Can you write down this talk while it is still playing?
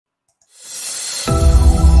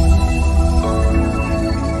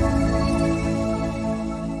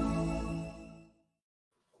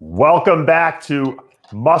Welcome back to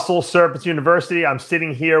Muscle Serpents University. I'm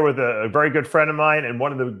sitting here with a very good friend of mine and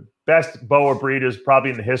one of the best boa breeders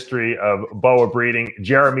probably in the history of boa breeding,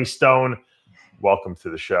 Jeremy Stone. Welcome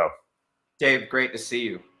to the show. Dave, great to see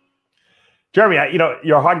you. Jeremy,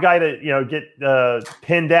 you're a hard guy to get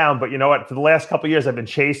pinned down, but you know what? For the last couple of years, I've been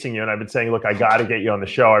chasing you, and I've been saying, look, I got to get you on the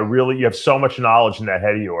show. You have so much knowledge in that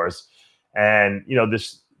head of yours, and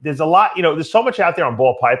there's a lot. There's so much out there on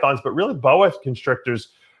ball pythons, but really boa constrictors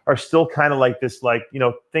are still kind of like this,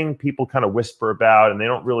 thing people kind of whisper about, and they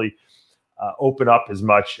don't really open up as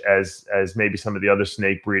much as maybe some of the other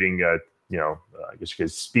snake breeding, I guess you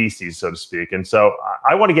could species, so to speak. And so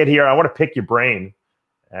I want to get here. I want to pick your brain.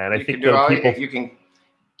 And I think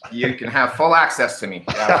you can have full access to me.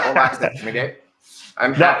 Yeah, full access to me, Dave.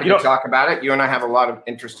 I'm happy to talk about it. You and I have a lot of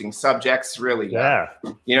interesting subjects, really. Yeah.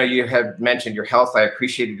 You had mentioned your health. I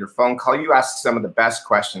appreciated your phone call. You asked some of the best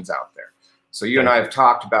questions out there. So you and I have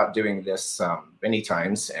talked about doing this many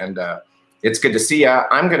times, and it's good to see you.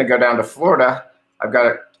 I'm going to go down to Florida. I'm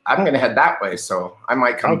going to head that way, so I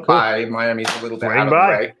might come by. Miami's a little bit out of the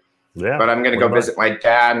way. Yeah, but I'm going to go visit my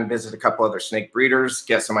dad and visit a couple other snake breeders,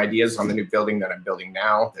 get some ideas on the new building that I'm building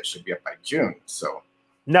now that should be up by June. So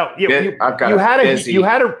no, you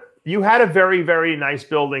had a very, very nice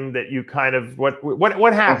building that you kind of what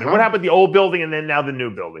happened? What happened with the old building and then now the new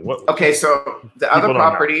building? Okay, so the other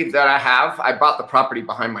property that I have, I bought the property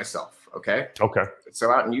behind myself. Okay.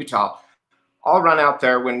 So out in Utah, I'll run out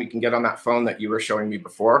there when we can get on that phone that you were showing me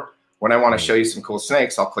before. When I want to show you some cool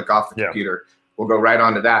snakes, I'll click off the computer. We'll go right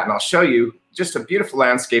onto that, and I'll show you just a beautiful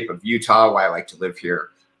landscape of Utah, why I like to live here,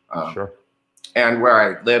 and where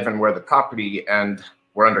I live and where the property, and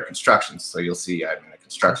we're under construction. So you'll see I'm in a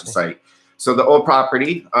construction site. So the old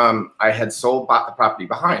property, I had bought the property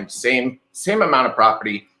behind. Same amount of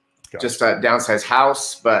property, just a downsized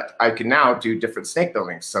house, but I can now do different snake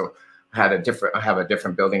buildings. So I have a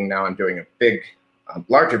different building now. I'm doing a big,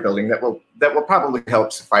 larger building that will probably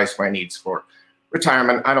help suffice my needs for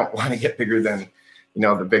retirement. I don't want to get bigger than,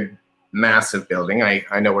 the big, massive building.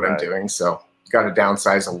 I know what I'm doing, so got to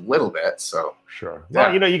downsize a little bit. So sure.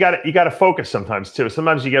 Well, you got to focus sometimes too.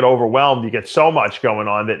 Sometimes you get overwhelmed. You get so much going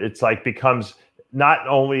on that it's like becomes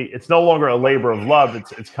it's no longer a labor of love.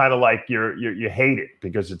 It's kind of like you hate it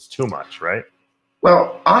because it's too much, right?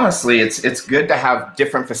 Well, honestly, it's good to have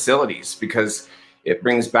different facilities because it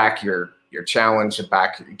brings back your challenge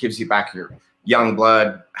back. It gives you back your young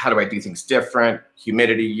blood. How do I do things different?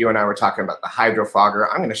 Humidity. You and I were talking about the hydrofogger.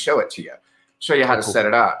 I'm going to show it to you. Show you how to set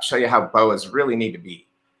it up. Show you how boas really need to be.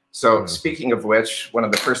 So speaking of which, one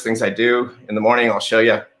of the first things I do in the morning, I'll show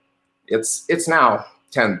you. It's now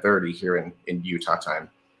 10:30 here in Utah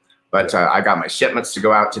time, but I got my shipments to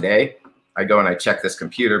go out today. I go and I check this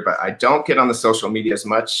computer, but I don't get on the social media as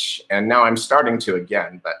much. And now I'm starting to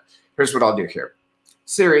again. But here's what I'll do here.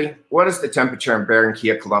 Siri, what is the temperature in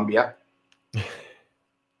Barranquilla, Colombia?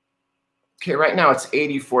 Okay, right now it's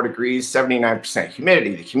 84 degrees, 79%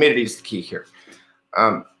 humidity. The humidity is the key here.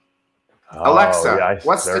 Alexa,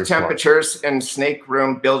 what's the temperatures in Snake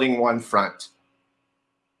Room Building 1 front?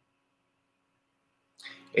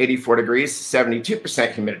 84 degrees,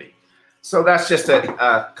 72% humidity. So that's just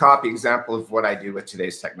a copy example of what I do with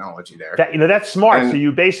today's technology there. That's smart. So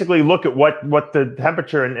you basically look at what the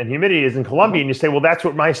temperature and humidity is in Colombia, and you say, well, that's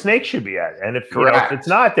what my snake should be at. And if it's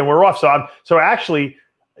not, then we're off. So actually,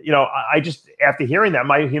 I just, after hearing that,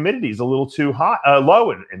 my humidity is a little too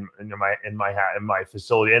low in my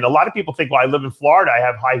facility. And a lot of people think, well, I live in Florida, I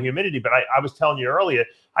have high humidity, but I was telling you earlier,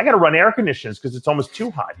 I got to run air conditioners because it's almost too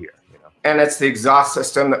hot here. And it's the exhaust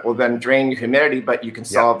system that will then drain your humidity, but you can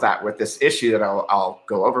solve that with this issue that I'll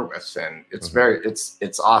go over with. And it's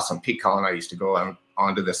it's awesome. Pete Collin and I used to go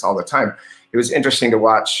onto this all the time. It was interesting to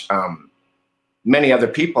watch many other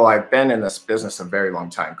people. I've been in this business a very long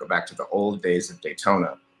time. Go back to the old days of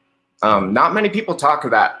Daytona. Not many people talk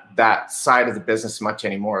of that side of the business much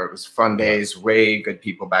anymore. It was fun days, way good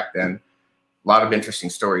people back then. A lot of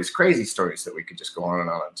interesting stories, crazy stories that we could just go on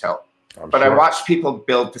and tell. But I watched people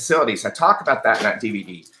build facilities. I talk about that in that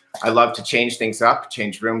DVD. I love to change things up,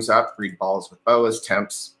 change rooms up, breed balls with boas,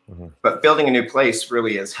 temps. But building a new place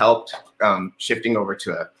really has helped. Shifting over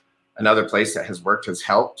to another place that has worked has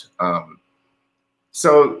helped.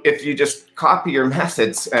 So if you just copy your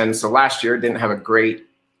methods, and so last year didn't have a great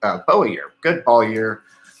boa year, good ball year.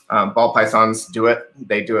 Ball pythons do it.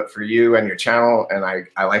 They do it for you and your channel, and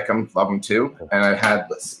I like them, love them too. And I had,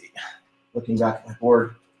 let's see, looking back at my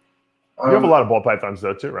board. You have a lot of ball pythons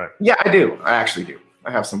though too, right? Yeah, I do. I actually do.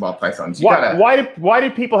 I have some ball pythons. Why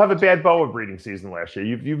did people have a bad boa breeding season last year?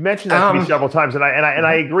 You've mentioned that to me several times, and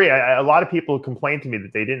I agree. A lot of people complained to me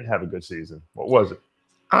that they didn't have a good season. What was it?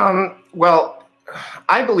 Well,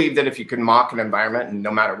 I believe that if you can mock an environment, and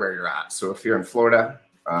no matter where you're at. So if you're in Florida,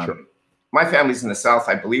 Sure. my family's in the South.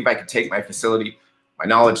 I believe I could take my facility, my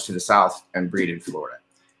knowledge to the South and breed in Florida.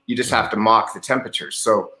 You just have to mock the temperatures.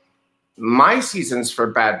 So my seasons for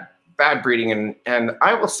bad breeding, and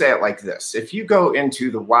I will say it like this. If you go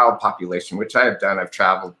into the wild population, which I have done, I've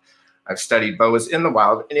traveled, I've studied boas in the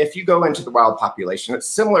wild. And if you go into the wild population, it's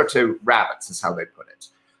similar to rabbits is how they put it.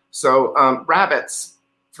 So rabbits,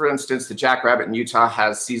 for instance, the jackrabbit in Utah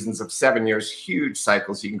has seasons of 7 years, huge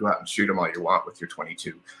cycles. You can go out and shoot them all you want with your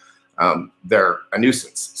 22. They're a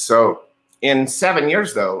nuisance. So in 7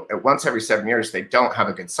 years, though, once every 7 years, they don't have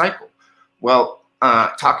a good cycle. Well,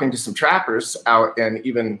 talking to some trappers out and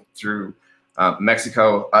even through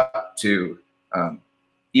Mexico up to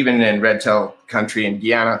even in redtail country in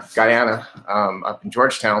Guyana, up in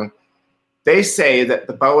Georgetown, they say that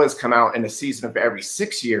the boas come out in a season of every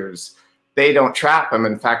 6 years. They don't trap them.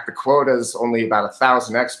 In fact, the quota is only about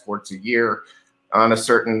 1,000 exports a year on a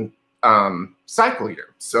certain cycle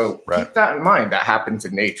year. So keep that in mind. That happens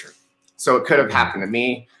in nature. So it could have happened to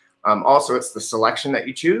me. Also, it's the selection that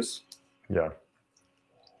you choose. Yeah.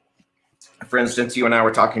 For instance, you and I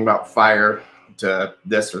were talking about fire to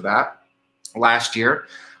this or that. Last year,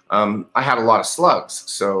 I had a lot of slugs,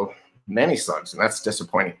 so many slugs, and that's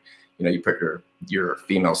disappointing. You know, you put your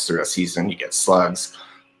females through a season, you get slugs.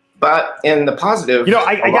 But in the positive, you know,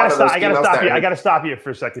 I gotta stop you for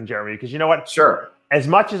a second, Jeremy, because you know what? Sure. As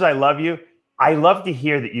much as I love you, I love to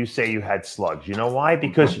hear that you say you had slugs. You know why?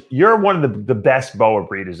 Because you're one of the best boa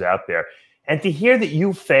breeders out there, and to hear that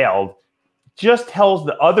you failed just tells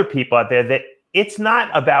the other people out there that it's not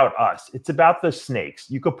about us. It's about the snakes.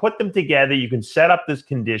 You could put them together. You can set up these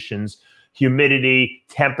conditions, humidity,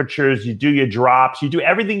 temperatures. You do your drops. You do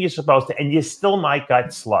everything you're supposed to, and you still might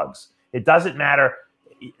get slugs. It doesn't matter.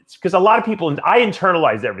 Because a lot of people, I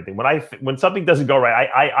internalize everything. When something doesn't go right,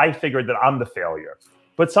 I figure that I'm the failure.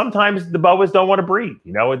 But sometimes the boas don't want to breed.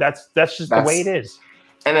 You know, that's just the way it is.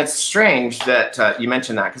 And it's strange that you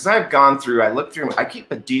mentioned that, because I've gone through, I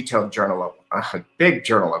keep a detailed journal, a big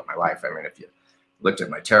journal of my life. I mean, if you looked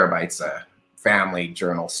at my terabytes, family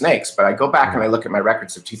journal snakes, but I go back and I look at my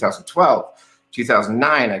records of 2012,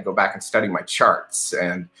 2009, I go back and study my charts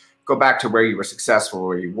and go back to where you were successful,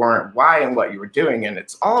 where you weren't, why and what you were doing. And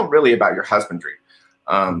it's all really about your husbandry.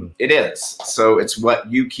 It is. So it's what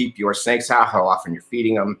you keep your snakes out, how often you're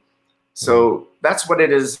feeding them. So that's what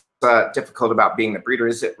it is difficult about being the breeder,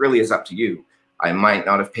 is it really is up to you. I might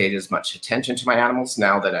not have paid as much attention to my animals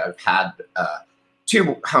now that I've had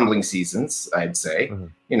 2 humbling seasons, I'd say.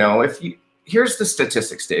 You know, here's the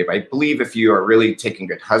statistics, Dave. I believe if you are really taking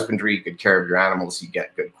good husbandry, good care of your animals, you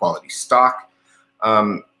get good quality stock.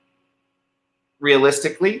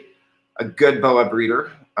 Realistically, a good boa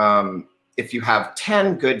breeder, if you have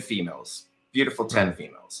 10 good females, beautiful 10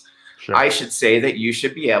 females, I should say that you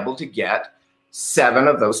should be able to get 7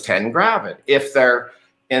 of those 10 gravid if they're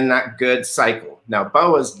in that good cycle. Now,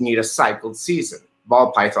 boas need a cycled season.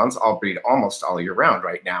 Ball pythons all breed almost all year round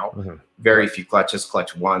right now. Very few clutches,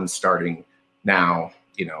 clutch 1 starting now,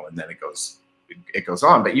 you know, and then it goes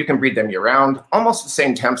on. But you can breed them year round, almost the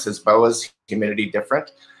same temps as boas, humidity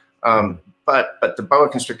different. But the boa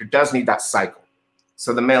constrictor does need that cycle.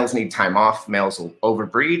 So the males need time off. Males will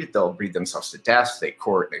overbreed. They'll breed themselves to death. They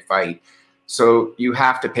court, they fight. So you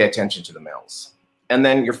have to pay attention to the males. And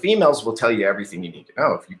then your females will tell you everything you need to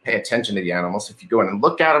know. If you pay attention to the animals, if you go in and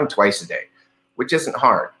look at them twice a day, which isn't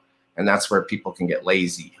hard. And that's where people can get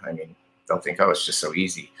lazy. I mean, they'll think, oh, it's just so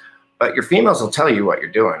easy. But your females will tell you what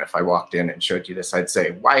you're doing. If I walked in and showed you this, I'd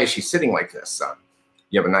say, why is she sitting like this?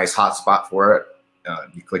 You have a nice hot spot for it.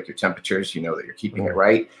 You click your temperatures, you know that you're keeping it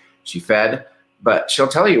right. She fed, but she'll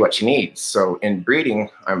tell you what she needs. So in breeding,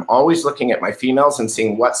 I'm always looking at my females and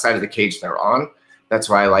seeing what side of the cage they're on. That's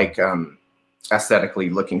why I like aesthetically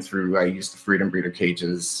looking through. I use the freedom breeder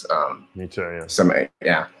cages. Me too, yeah.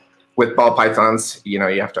 Yeah. With ball pythons, you know,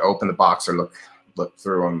 you have to open the box or look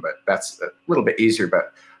through them, but that's a little bit easier.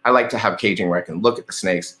 But I like to have caging where I can look at the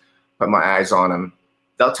snakes, put my eyes on them.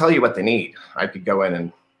 They'll tell you what they need. I could go in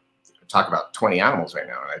and talk about 20 animals right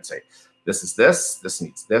now, and I'd say, this is this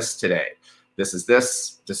needs this today. This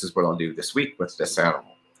is what I'll do this week with this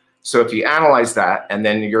animal. So if you analyze that, and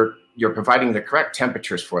then you're providing the correct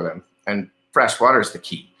temperatures for them, and fresh water is the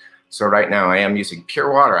key. So right now I am using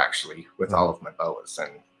pure water actually with all of my boas,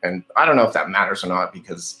 and I don't know if that matters or not,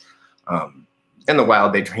 because in the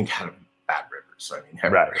wild they drink out of bad rivers. So I mean,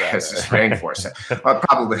 everybody has this rainforest.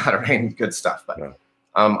 Probably out of rain, good stuff, but.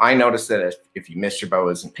 I noticed that if you miss your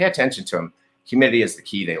boas and pay attention to them, humidity is the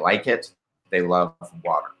key. They like it. They love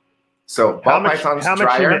water. So ball pythons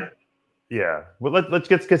drier. Yeah. Well,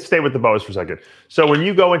 let's stay with the boas for a second. So when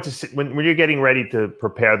you go into when you're getting ready to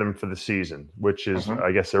prepare them for the season, which is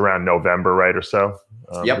I guess around November, right, or so.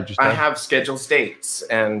 Yep. I have scheduled dates,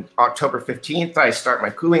 and October 15th I start my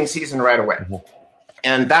cooling season right away,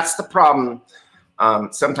 and that's the problem.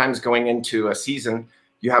 Sometimes going into a season,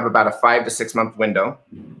 you have about a 5 to 6 month window,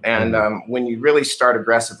 and when you really start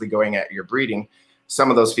aggressively going at your breeding, some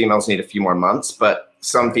of those females need a few more months, but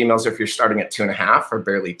some females, if you're starting at 2.5, are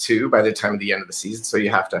barely 2 by the time of the end of the season. So you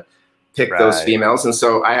have to pick those females. And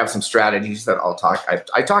so I have some strategies that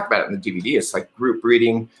I talk about it in the DVD. It's like group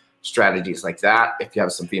breeding strategies like that. If you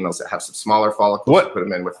have some females that have some smaller follicles, you put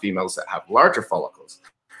them in with females that have larger follicles.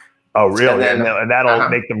 Oh, really? And that'll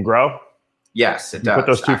make them grow? Yes, it does. Put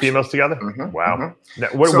those two females together? Wow. Now,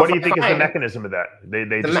 what do you think is the mechanism of that?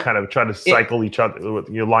 They just kind of try to cycle each other.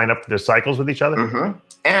 You line up their cycles with each other?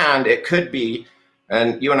 And it could be,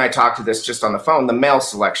 and you and I talked to this just on the phone, the male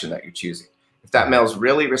selection that you're choosing. If that male's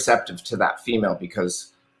really receptive to that female,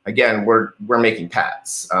 because again, we're making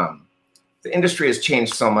pets. The industry has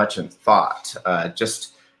changed so much in thought,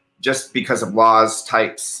 just because of laws,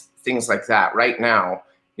 types, things like that. Right now,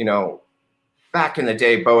 back in the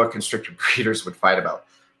day, boa constrictor breeders would fight about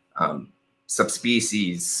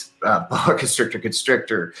subspecies, boa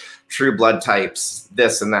constrictor, true blood types,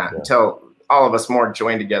 this and that, until all of us more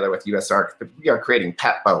joined together with USR. We are creating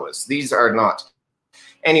pet boas. These are not,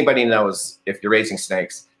 anybody knows if you're raising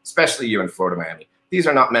snakes, especially you in Florida, Miami, these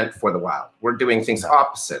are not meant for the wild. We're doing things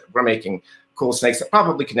opposite. We're making cool snakes that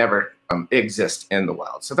probably could never exist in the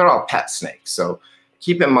wild. So they're all pet snakes. So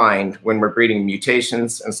keep in mind when we're breeding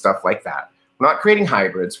mutations and stuff like that, we're not creating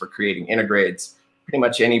hybrids, we're creating integrades. Pretty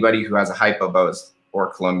much anybody who has a hypo boas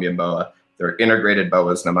or Colombian boa, they're integrated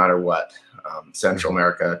boas no matter what, Central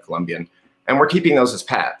America, Colombian, and we're keeping those as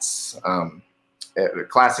pets. A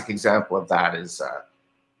classic example of that is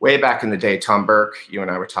way back in the day, Tom Burke, you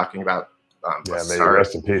and I were talking about. May you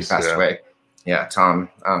rest in peace. He passed away. Yeah, Tom,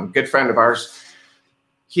 good friend of ours.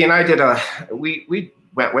 He and I did we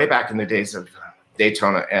went way back in the days of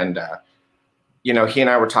Daytona, and he and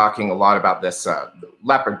I were talking a lot about this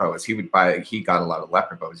leopard boas. He got a lot of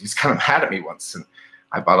leopard boas. He's kind of mad at me once, and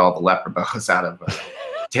I bought all the leopard boas out of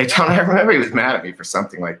Daytona. I remember he was mad at me for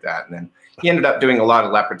something like that, and then he ended up doing a lot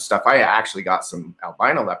of leopard stuff. I actually got some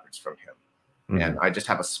albino leopards from him, and I just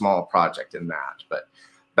have a small project in that. But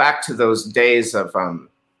back to those days of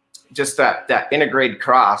just that integrated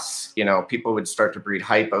cross, people would start to breed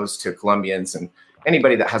hypos to Colombians, and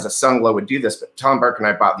anybody that has a sunglow would do this. But Tom Burke and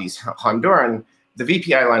I bought these Honduran. The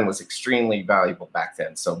VPI line was extremely valuable back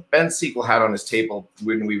then. So Ben Siegel had on his table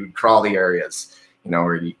when we would crawl the areas,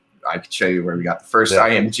 where I could show you where we got the first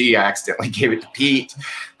IMG. I accidentally gave it to Pete.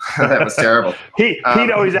 That was terrible. Pete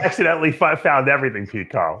always accidentally found everything,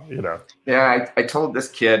 Pete Carl, Yeah, I told this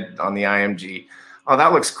kid on the IMG, oh,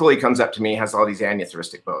 that looks cool. He comes up to me, has all these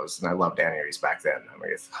aneuphoristic bows, and I loved aneries back then.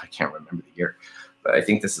 I can't remember the year, but I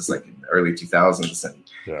think this is like in the early 2000s.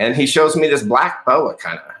 And he shows me this black boa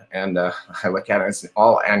kind of, and I look at it, it's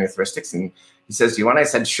all aneuphoristic, and he says, "Do you want?" I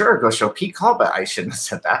said, "Sure, go show Pete Call," but I shouldn't have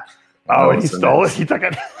said that. Oh, and he stole it? He took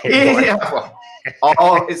it? Yeah, well,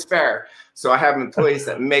 all is fair. So I have employees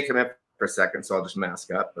that make them up for a second, so I'll just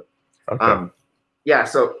mask up. But, yeah,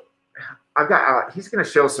 so I've got, he's going to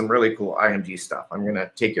show some really cool IMG stuff. I'm going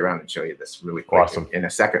to take you around and show you this really quick in a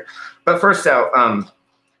second. But first out,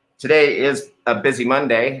 today is a busy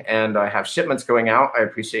Monday, and I have shipments going out. I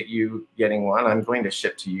appreciate you getting one. I'm going to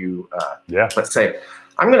ship to you, let's say,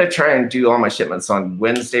 I'm going to try and do all my shipments on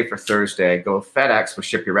Wednesday for Thursday. I go FedEx with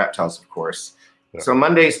Ship Your Reptiles, of course. So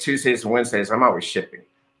Mondays, Tuesdays, and Wednesdays, I'm always shipping.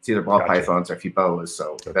 It's either ball pythons or a few boas.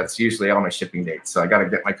 So that's usually all my shipping dates. So I got to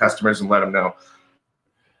get my customers and let them know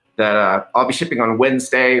that I'll be shipping on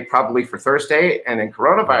Wednesday, probably for Thursday. And in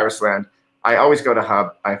coronavirus land, I always go to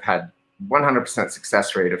Hub. I've had 100%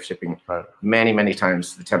 success rate of shipping many, many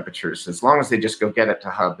times the temperatures. As long as they just go get it to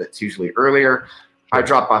Hub, it's usually earlier. I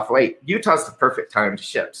drop off late. Utah's the perfect time to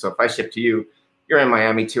ship. So if I ship to you, you're in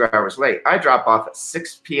Miami 2 hours late. I drop off at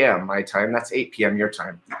 6 p.m. my time. That's 8 p.m. your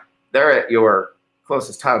time. They're at your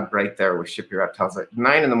closest hub right there with Ship Your Reptiles at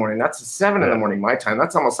 9 in the morning. That's 7 in the morning my time.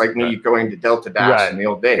 That's almost like me going to Delta Dash in the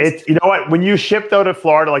old days. It's, you know what? When you ship though to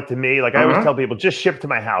Florida, like to me, like I always tell people, just ship to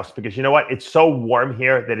my house, because you know what? It's so warm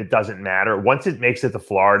here that it doesn't matter. Once it makes it to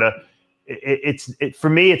Florida, for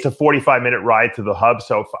me, it's a 45-minute ride to the hub.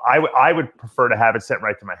 So I would prefer to have it sent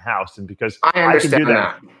right to my house, and because I can do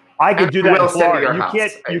that. I could do that in Florida.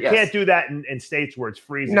 You can't do that in states where it's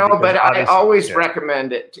freezing. No, but I always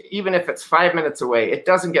recommend it, even if it's 5 minutes away. It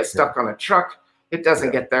doesn't get stuck on a truck. It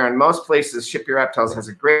doesn't get there. And most places, Ship Your Reptiles has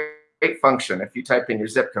a great function. If you type in your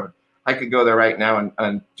zip code, I could go there right now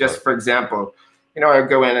and just for example, you know, I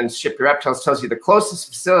go in and Ship Your Reptiles tells you the closest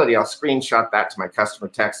facility. I'll screenshot that to my customer,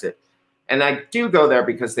 text it. And I do go there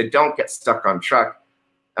because they don't get stuck on truck.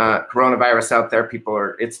 Coronavirus out there,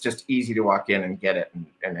 it's just easy to walk in and get it,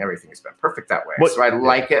 and everything's been perfect that way. So I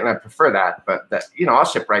like it and I prefer that, but you know, I'll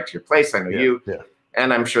ship right to your place. I know you,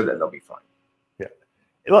 and I'm sure that they'll be fine. Yeah.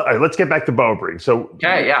 All right, let's get back to boa breeding. So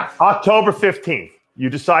October 15th, you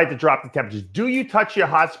decide to drop the temperatures. Do you touch your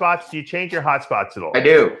hotspots? Do you change your hotspots at all? I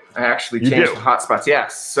do. I actually change the hotspots.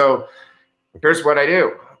 Yes. So here's what I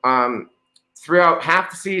do. Throughout half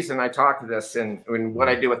the season, I talk to this in what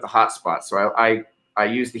I do with the hotspots. So I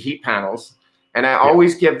use the heat panels, and I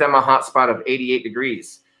always give them a hotspot of 88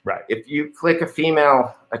 degrees. Right. If you click a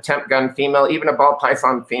female, a temp gun female, even a ball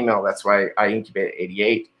python female, that's why I incubate at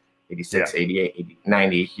 88, 86, 88, 80,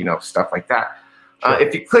 90, you know, stuff like that. Sure.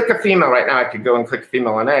 If you click a female right now, I could go and click a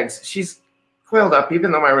female on eggs. She's coiled up,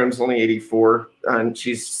 even though my room's only 84, and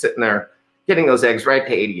she's sitting there getting those eggs right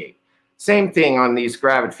to 88. Same thing on these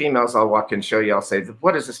gravid females. I'll walk in, show you. I'll say,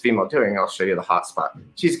 what is this female doing? I'll show you the hot spot.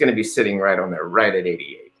 She's going to be sitting right on there, right at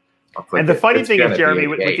 88. And the funny thing is, Jeremy,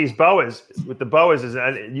 with these boas, is,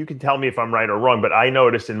 and you can tell me if I'm right or wrong, but I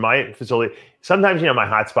noticed in my facility, sometimes, you know, my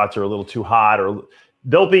hot spots are a little too hot, or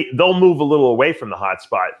they'll move a little away from the hot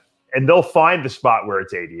spot, and they'll find the spot where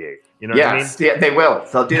it's 88. You know what I mean? Yeah, they will.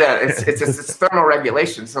 They'll do that. It's thermal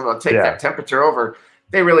regulation, so they'll take that temperature over.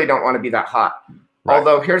 They really don't want to be that hot. Right.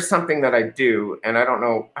 Although here's something that I do, and I don't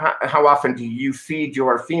know, how often do you feed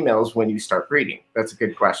your females when you start breeding? That's a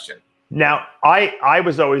good question. Now, I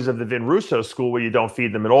was always of the Vin Russo school where you don't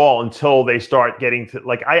feed them at all until they start getting to,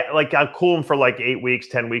 I'll cool them for like 8 weeks,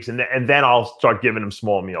 10 weeks, and then I'll start giving them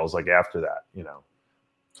small meals like after that, you know.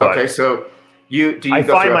 But okay, so I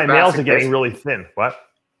find my males are getting really thin. What?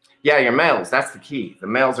 Yeah, your males. That's the key. The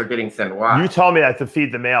males are getting thin. Why? You told me that to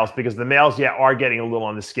feed the males because the males, are getting a little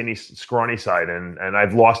on the skinny, scrawny side, and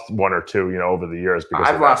I've lost one or two, you know, over the years because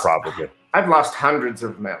of that probably. I've lost hundreds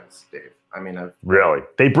of males, Dave. I mean, really?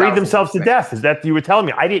 They breed themselves to death. Is that you were telling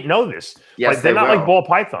me? I didn't know this. Yes, like, they're not like ball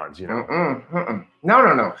pythons, you know.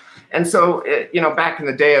 No. And so, you know, back in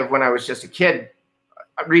the day of when I was just a kid,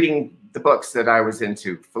 reading the books that I was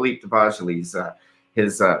into, Philippe de Beaujolais,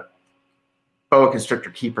 his boa constrictor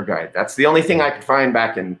keeper guide. That's the only thing I could find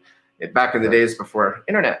back in the days before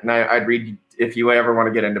internet. And I'd read, if you ever want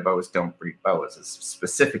to get into boas, don't breed boas, is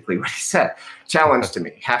specifically what he said. Challenge to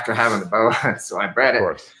me after having the boa. So I bred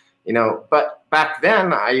it, you know, but back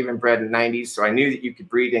then I even bred in the 90s. So I knew that you could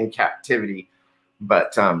breed in captivity,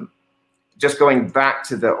 but just going back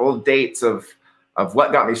to the old dates of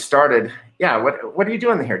what got me started. Yeah. What are you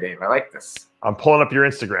doing here, Dave? I like this. I'm pulling up your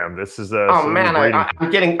Instagram. This is oh man,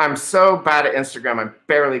 I'm so bad at Instagram. I'm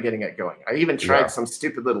barely getting it going. I even tried some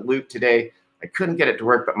stupid little loop today. I couldn't get it to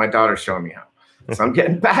work, but my daughter's showing me how. So I'm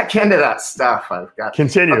getting back into that stuff. I've got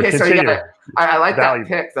continue. So yeah, I like that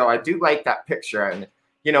pic though. I do like that picture, and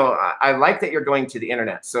you know, I like that you're going to the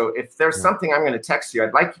internet. So if there's something I'm going to text you,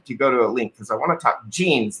 I'd like you to go to a link because I want to talk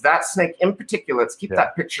genes. That snake in particular. Let's keep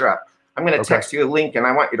that picture up. I'm going to text you a link, and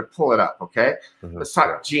I want you to pull it up, okay? Let's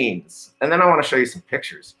talk genes. And then I want to show you some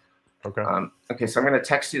pictures. Okay. Okay, so I'm going to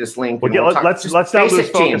text you this link. Well, let's not lose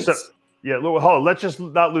focus. Hold on. Let's just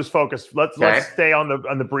not lose focus. Let's stay on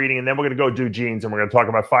the breeding, and then we're going to go do genes, and we're going to talk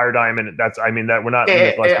about fire diamond. We're not.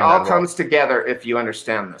 It all comes together if you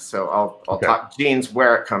understand this. So I'll talk genes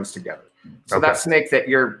where it comes together. So that snake that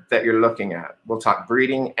you're looking at, we'll talk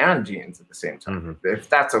breeding and genes at the same time, if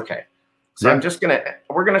that's okay. So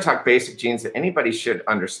we're gonna talk basic genes that anybody should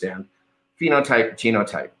understand, phenotype,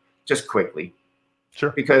 genotype, just quickly. Sure.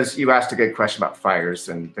 Because you asked a good question about fires,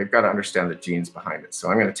 and they've got to understand the genes behind it. So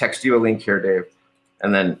I'm gonna text you a link here, Dave,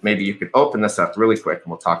 and then maybe you could open this up really quick, and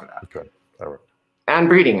we'll talk about it. Okay. All right. And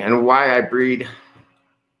breeding and why I breed.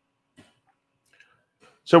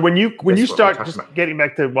 So when you start just getting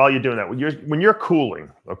back to while you're doing that, when you're cooling,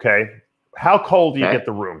 okay. How cold do you get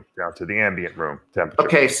the room down to, the ambient room temperature?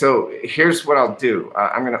 Okay, so here's what I'll do.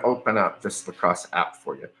 I'm going to open up this Lacrosse app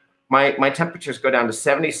for you. My temperatures go down to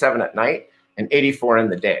 77 at night and 84 in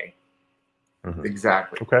the day.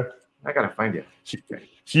 Exactly. Okay. I got to find it.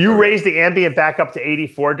 So you raise the ambient back up to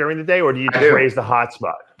 84 during the day, or do you just raise the hot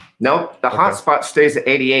spot? Nope. The hot spot stays at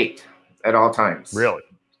 88 at all times. Really?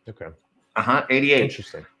 Okay. 88.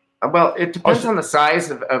 Interesting. Well, it depends on the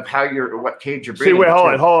size of what cage you're breeding. See, wait,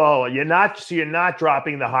 hold on. You're not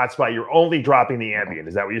dropping the hot spot. You're only dropping the ambient.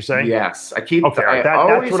 Is that what you're saying? Yes, I keep. Okay,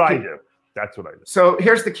 that's what I do. That's what I do. So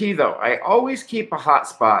here's the key, though. I always keep a hot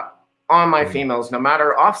spot on my females, no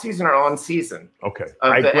matter off season or on season. Okay.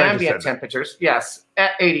 Of the ambient temperatures, yes,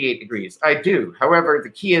 at 88 degrees. I do. However,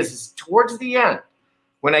 the key is towards the end.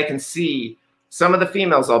 when I can see some of the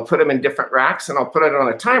females, I'll put them in different racks and I'll put it on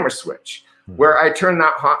a timer switch where I turn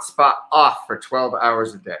that hot spot off for 12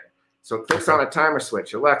 hours a day. So it clicks on a timer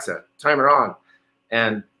switch, Alexa, timer on,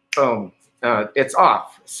 and boom, it's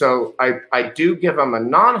off. So I do give them a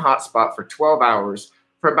non-hot spot for 12 hours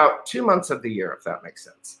for about 2 months of the year, if that makes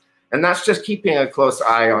sense. And that's just keeping a close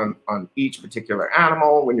eye on each particular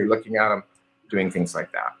animal when you're looking at them, doing things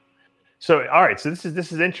like that. So, all right. So this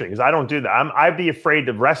is interesting because I don't do that. I'd be afraid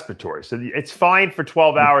of respiratory. So it's fine for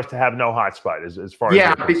 12 hours to have no hot spot as far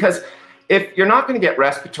as because if you're not going to get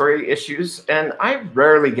respiratory issues, and I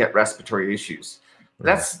rarely get respiratory issues,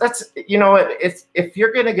 that's you know, if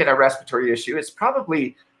you're going to get a respiratory issue, it's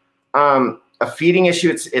probably a feeding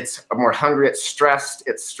issue. It's more hungry. It's stressed.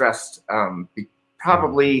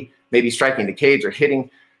 Probably maybe striking the cage or hitting.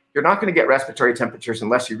 You're not going to get respiratory temperatures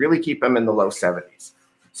unless you really keep them in the low 70s.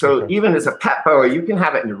 So even as a pet boa, you can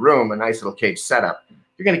have it in your room, a nice little cage setup.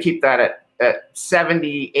 You're going to keep that at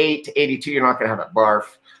 78 to 82. You're not going to have it barf.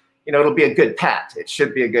 You know, it'll be a good pet. It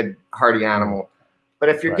should be a good hardy animal. But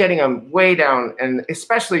if you're getting them way down, and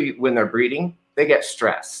especially when they're breeding, they get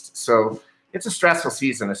stressed. So it's a stressful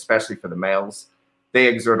season, especially for the males. They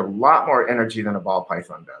exert a lot more energy than a ball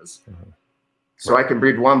python does. So I can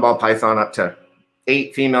breed one ball python up to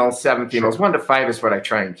 8 females, 7 females. 1 to 5 is what I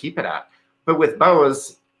try and keep it at. But with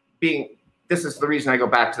boas, this is the reason I go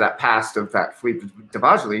back to that past of that Philippe de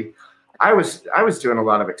Vagely. I was doing a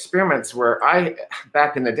lot of experiments where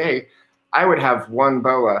back in the day, I would have one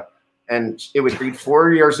boa and it would breed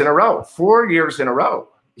 4 years in a row. 4 years in a row.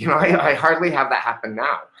 You know, I hardly have that happen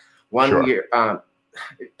now. 1 year.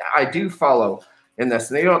 I do follow in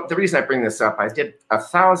this. And the reason I bring this up, I did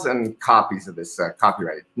 1,000 copies of this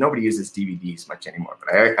copyrighted. Nobody uses DVDs much anymore,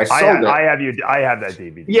 but I sold it. I have that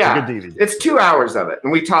DVD. Yeah, it's a good DVD. It's 2 hours of it,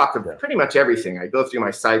 and we talk of pretty much everything. I go through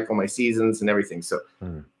my cycle, my seasons, and everything. So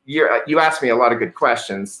you asked me a lot of good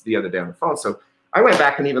questions the other day on the phone. So I went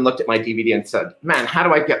back and even looked at my DVD and said, man, how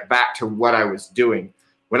do I get back to what I was doing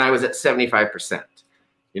when I was at 75%?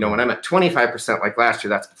 You know, when I'm at 25% like last year,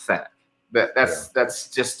 that's pathetic. That's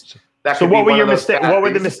just. So what were your mistakes? What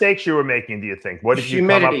were the mistakes you were making, do you think? What did you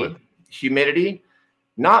come up with? Humidity,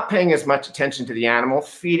 not paying as much attention to the animal,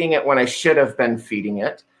 feeding it when I should have been feeding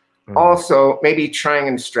it. Also, maybe trying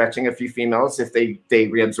and stretching a few females if they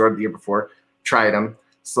reabsorbed the year before, tried them,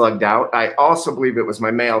 slugged out. I also believe it was my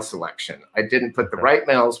male selection. I didn't put the right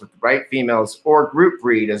males with the right females or group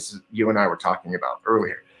breed, as you and I were talking about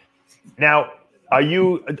earlier. Now, are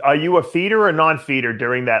you a feeder or non-feeder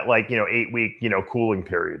during that 8-week cooling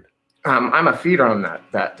period? I'm a feeder on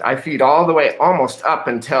that. I feed all the way almost up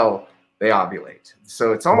until they ovulate.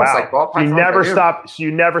 So it's almost like ball python.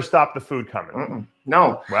 You never stop the food coming.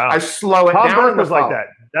 No. Wow. I slow it down. Tom Burke was like that.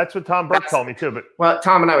 That's what Tom Burke told me too. Well,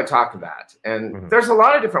 Tom and I would talk of that. And there's a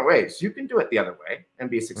lot of different ways. You can do it the other way and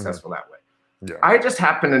be successful that way. Yeah. I just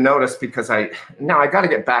happen to notice because I got to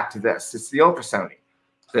get back to this. It's the ultrasounding.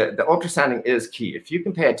 The ultrasounding is key. If you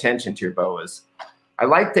can pay attention to your boas, I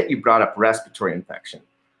like that you brought up respiratory infection.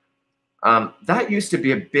 That used to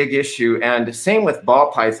be a big issue, and same with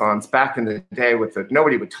ball pythons back in the day.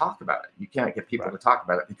 Nobody would talk about it. You can't get people to talk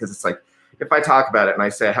about it because it's like, if I talk about it and I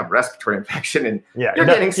say I have a respiratory infection and you're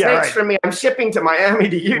getting snakes from me, I'm shipping to Miami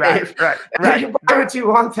to you, Dave. Why would you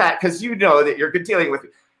want that? Because you know that you're dealing with.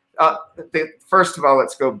 First of all,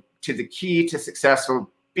 let's go to the key to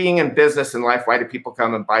successful being in business in life. Why do people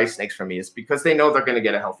come and buy snakes from me? Is because they know they're going to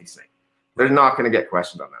get a healthy snake. They're not going to get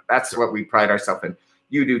questioned on that. That's what we pride ourselves in.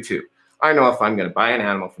 You do too. I know if I'm going to buy an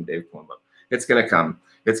animal from Dave Palumbo, it's going to come.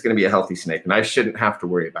 It's going to be a healthy snake, and I shouldn't have to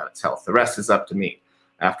worry about its health. The rest is up to me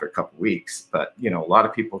after a couple of weeks. But a lot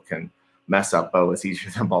of people can mess up boas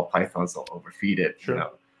easier than ball pythons. They'll overfeed it,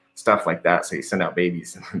 stuff like that. So you send out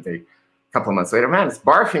babies, and a couple of months later, man, it's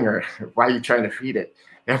barfing, or why are you trying to feed it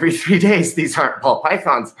every 3 days? These aren't ball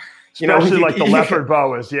pythons. Especially like the leopard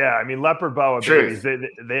boas. Yeah, I mean, leopard boa babies,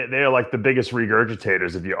 they're like the biggest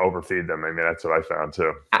regurgitators if you overfeed them. I mean, that's what I found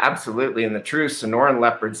too. Absolutely, and the true Sonoran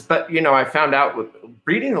leopards. But, I found out with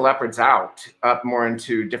breeding the leopards out up more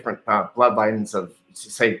into different bloodlines of,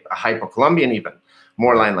 say, a Hypo-Colombian even,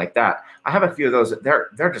 more line like that. I have a few of those.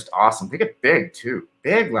 They're just awesome. They get big too.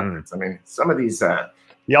 Big leopards. I mean, some of these. The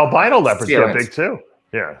albino leopards get big too.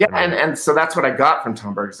 Yeah. Yeah, and so that's what I got from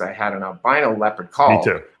Tom Burke. I had an albino leopard call. Me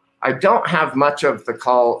too. I don't have much of the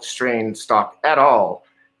call strain stock at all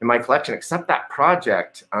in my collection, except that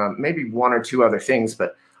project, maybe 1 or 2 other things.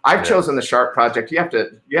 But I've chosen the Sharp project. You have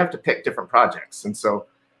to pick different projects, and so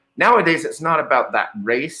nowadays it's not about that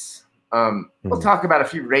race. We'll talk about a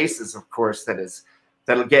few races, of course,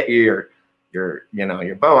 that'll get you your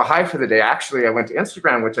boa high for the day. Actually, I went to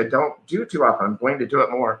Instagram, which I don't do too often. I'm going to do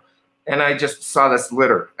it more. And I just saw this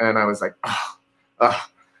litter, and I was like, oh,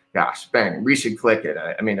 gosh, bang, we should click it.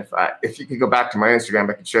 I mean, if you could go back to my Instagram,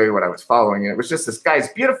 I could show you what I was following. And it was just this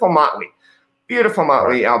guy's beautiful Motley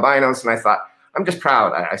albinos. And I thought, I'm just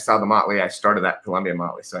proud. I saw the Motley. I started that Columbia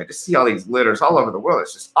Motley. So I just see all these litters all over the world.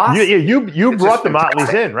 It's just awesome. You brought the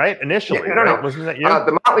Motleys in, right? Initially, no, right? Wasn't that you?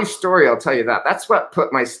 The Motley story, I'll tell you that. That's what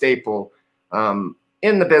put my staple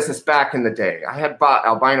in the business back in the day. I had bought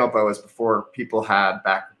albino boas before people had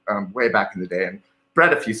way back in the day, and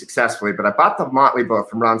bred a few successfully. But I bought the Motley boa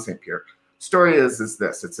from Ron St. Pierre. Story is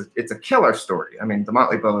this. It's a killer story. I mean, the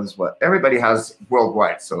Motley boa is what everybody has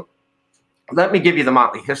worldwide. So let me give you the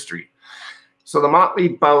Motley history. So the Motley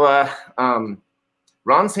boa,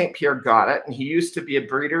 Ron St. Pierre got it, and he used to be a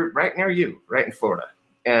breeder right near you, right in Florida.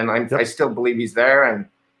 And I still believe he's there. And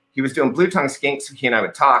he was doing blue tongue skinks. He and I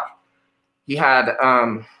would talk. He had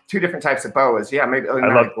 2 different types of boas. Yeah, maybe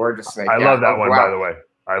gorgeous snake. I love that one, by the way.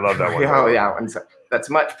 I love that one. Oh yeah, that's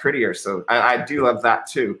much prettier. So I do love that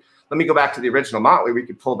too. Let me go back to the original Motley. We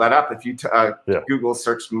could pull that up if you Google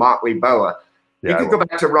search Motley boa. You could go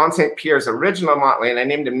back to Ron St. Pierre's original Motley, and I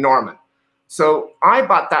named him Norman. So I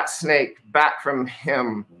bought that snake back from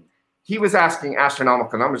him. He was asking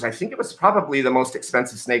astronomical numbers. I think it was probably the most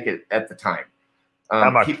expensive snake at the time. How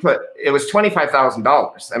much? It was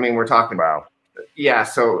 $25,000. I mean, we're talking. Wow. Yeah.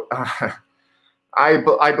 So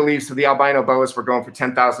I believe so. The albino boas were going for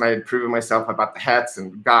 $10,000. I had proven myself. I bought the hets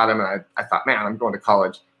and got them. And I thought, man, I'm going to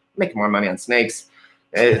college, making more money on snakes.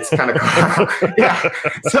 It's kind of cool. Yeah.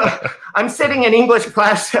 So I'm sitting in English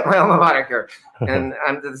class at my alma mater here, and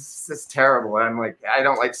this is terrible. I'm like, I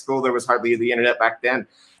don't like school. There was hardly the internet back then.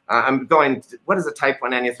 I'm going, what is a type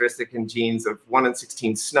 1 aneuploidy in genes of 1 in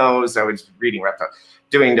 16 snows? I was reading reptiles,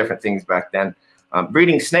 doing different things back then.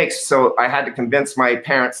 Breeding snakes. So I had to convince my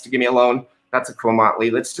parents to give me a loan. That's a cool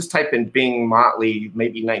Motley. Let's just type in Bing Motley,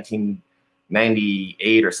 maybe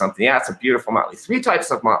 1998 or something. Yeah, it's a beautiful Motley. 3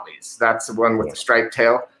 types of Motleys. That's the one with the striped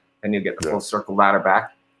tail, and you get the full circle ladder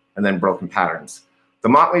back, and then broken patterns. The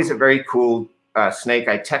Motley is a very cool snake.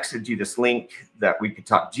 I texted you this link that we could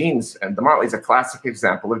talk genes, and the Motley is a classic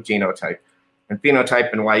example of genotype and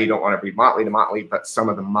phenotype, and why you don't want to breed Motley to Motley, but some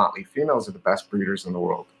of the Motley females are the best breeders in the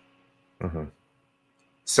world. Mm-hmm.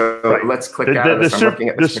 So let's click out of this. I'm looking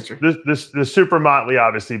at this picture. The super Motley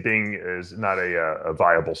obviously is not a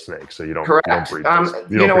viable snake, so you don't. Correct. You don't breed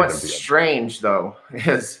this. You know what's strange though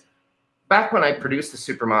is back when I produced the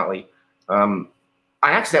super Motley, I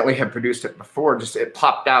accidentally had produced it before. Just it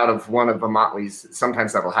popped out of one of the Motleys.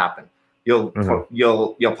 Sometimes that'll happen. You'll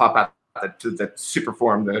pop out the super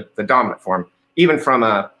form, the dominant form, even from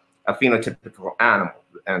a phenotypical animal.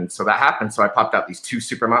 And so that happened. So I popped out these 2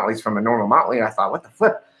 super Motleys from a normal Motley, and I thought, what the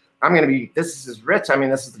flip? This is rich. I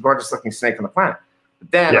mean, this is the gorgeous looking snake on the planet.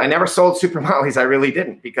 But then I never sold super Motleys. I really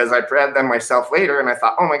didn't, because I bred them myself later, and I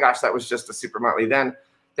thought, oh my gosh, that was just a super Motley. Then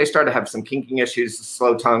they started to have some kinking issues,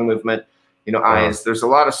 slow tongue movement, eyes. There's a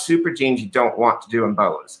lot of super genes you don't want to do in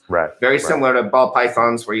boas. Right. Very similar to ball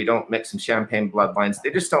pythons, where you don't mix some champagne bloodlines.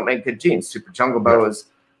 They just don't make good genes. Super jungle boas,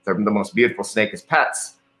 they're the most beautiful snake as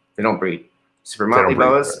pets. They don't breed. Super Motley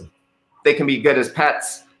boas, they can be good as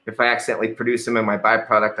pets. If I accidentally produce them in my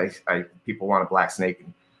byproduct, people want a black snake,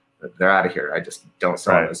 and they're out of here. I just don't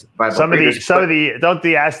sell them as viable. Don't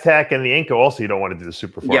the Aztec and the Inca also, you don't want to do the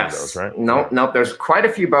super form of those, right? No. There's quite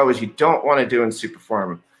a few boas you don't want to do in super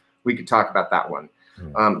form. We could talk about that one.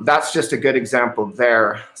 That's just a good example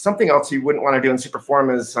there. Something else you wouldn't want to do in super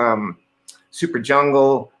form is super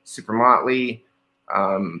jungle, super Motley,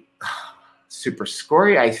 super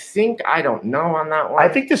scory. I don't know on that one. I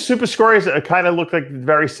think the super scories kind of look like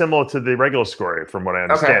very similar to the regular scory, from what I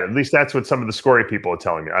understand. Okay. At least that's what some of the scory people are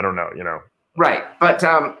telling me. I don't know, Right, but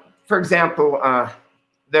for example,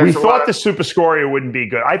 we thought the super scoria wouldn't be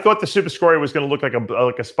good. I thought the super scoria was going to look like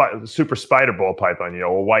a super spider ball python,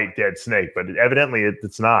 a white dead snake, but evidently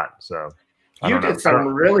it's not. So. You did some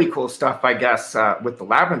really cool stuff, I guess, with the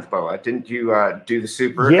labyrinth boa. Didn't you do the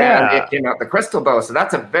super? Yeah. And it came out the crystal boa. So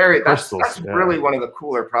that's really one of the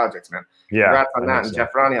cooler projects, man. Yeah. Congrats on that, and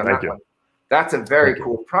Jeff Ronnie on that one. That's a very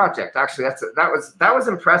cool project. Actually, that was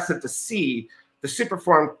impressive to see the super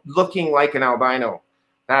form looking like an albino.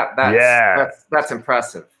 That's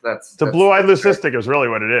impressive. That's blue-eyed leucistic is really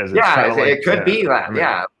what it is. It's it could be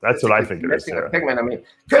that. That's what I think it is. Pigment.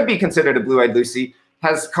 Could be considered a blue-eyed Lucy.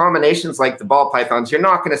 Has combinations like the ball pythons. You're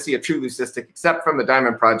not going to see a true leucistic except from the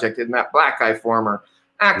Diamond Project in that black eye former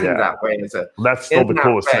acting that way. That's still the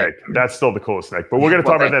coolest snake. That's still the coolest snake. But we're going to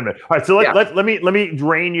talk about that in a minute. All right, so let me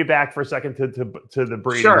drain you back for a second to the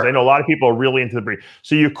breed. Sure. Because I know a lot of people are really into the breed.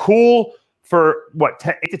 So you're cool for what,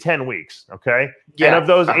 8 to 10 weeks. Okay. Yeah. And of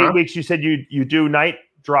those 8 weeks, you said you do night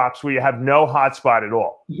drops where you have no hotspot at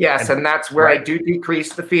all. Yes, and that's where I do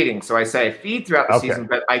decrease the feeding. So I say feed throughout the season,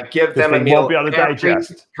 but I give them a meal. Won't be able to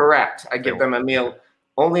digest. Correct. I give them a meal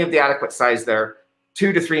only of the adequate size there,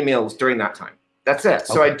 2 to 3 meals during that time. That's it.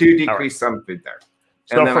 So I do decrease some food there.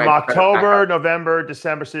 So from October, November,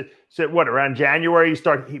 December, so what, around January you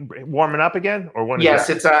start warming up again, or when? Yes,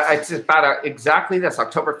 it's about exactly this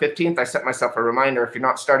October 15th. I set myself a reminder. If you're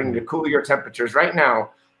not starting to cool your temperatures right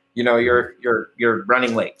now, you know you're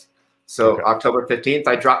running late. So October 15th,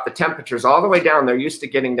 I dropped the temperatures all the way down. They're used to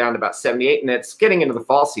getting down to about 78, and it's getting into the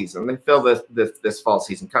fall season. They feel this fall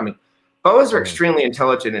season coming. Boas are extremely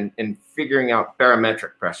intelligent in figuring out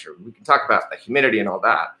barometric pressure. We can talk about the humidity and all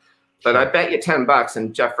that. But I bet you $10,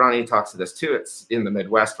 and Jeff Ronnie talks to this too. It's in the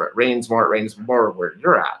Midwest where it rains more where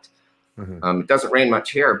you're at. It doesn't rain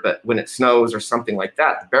much here, but when it snows or something like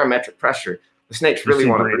that, the barometric pressure, the snakes really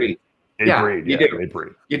want to breed.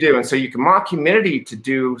 You do. And so you can mock humidity to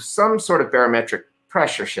do some sort of barometric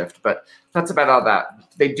pressure shift, but that's about all that.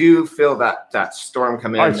 They do feel that storm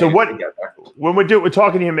come in. All right, so when we're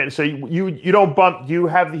talking humidity, so you don't bump, you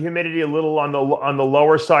have the humidity a little on the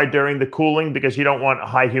lower side during the cooling because you don't want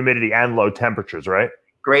high humidity and low temperatures, right?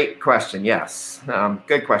 Great question. Yes.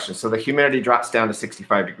 Good question. So the humidity drops down to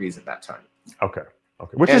 65 degrees at that time. Okay.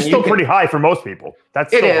 Which is still pretty high for most people.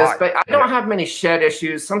 It is, but I don't have many shed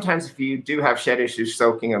issues. Sometimes if you do have shed issues,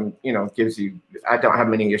 soaking them, I don't have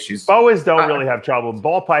many issues. Boas don't really have trouble.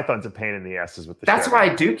 Ball python's a pain in the asses with the That's why I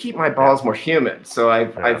do keep my balls more humid. So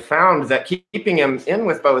I've found that keeping them in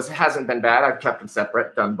with boas hasn't been bad. I've kept them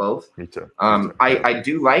separate, done both. Me too. I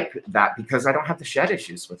do like that because I don't have the shed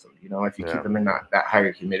issues with them. If you keep them in that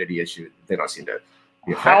higher humidity issue, they don't seem to.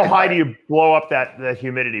 How high do you blow up that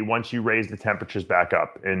humidity once you raise the temperatures back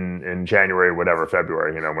up in January, whatever,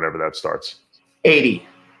 February, whenever that starts? 80.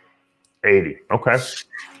 80. Okay.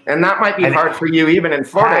 And that might be hard for you, even in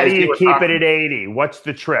Florida. How do you keep it at 80? What's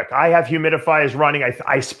the trick? I have humidifiers running.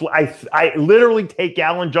 I literally take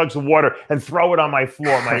gallon jugs of water and throw it on my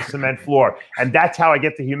floor, my cement floor, and that's how I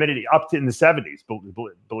get the humidity up to in the 70s. Believe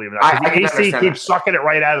it or not, the AC keeps sucking it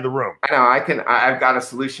right out of the room. I know. I've got a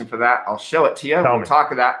solution for that. I'll show it to you. We'll talk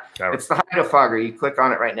of that. It's the hydrofogger. You click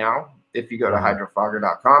on it right now. If you go to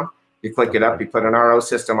hydrofogger.com, you click it up. You put an RO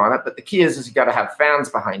system on it. But the key is you got to have fans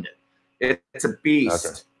behind it. It's a beast.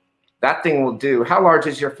 Okay. That thing will do. How large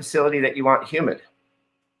is your facility that you want humid?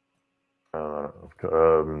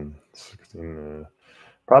 16,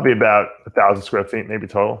 probably about 1,000 square feet, maybe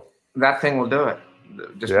total. That thing will do it.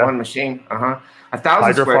 Just one machine.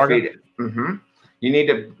 1,000 square feet. You need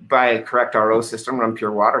to buy a correct RO system, run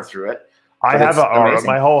pure water through it. I have a RO.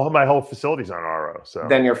 My whole facility's on RO. So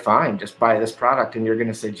then you're fine. Just buy this product, and you're going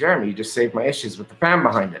to say, Jeremy, you just saved my issues with the fan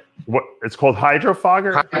behind it. What? It's called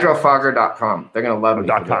Hydrofogger? Hydrofogger.com. They're going to love me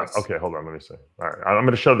for this. Okay, hold on. Let me see. All right, I'm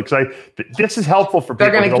going to show because this is helpful for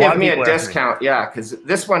people. They're going to give me a discount. Yeah, because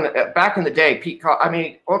this one back in the day,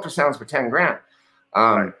 ultrasounds were 10 grand.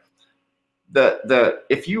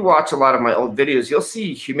 If you watch a lot of my old videos, you'll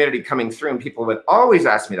see humidity coming through, and people would always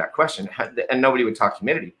ask me that question, and nobody would talk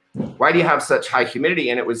humidity. Why do you have such high humidity?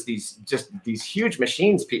 And it was these huge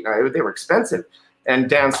machines, Pete. They were expensive, and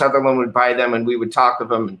Dan Sutherland would buy them, and we would talk of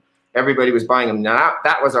them, and everybody was buying them. Now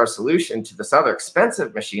that was our solution to this other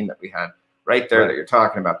expensive machine that we had right there that you're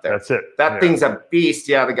talking about there. That's it. That thing's a beast.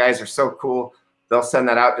 Yeah, the guys are so cool. They'll send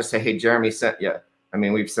that out. Just say, hey, Jeremy sent you. I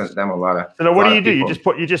mean, we've sent them a lot of. So now what do you do? You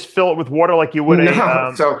just fill it with water like you would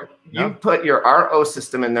you put your RO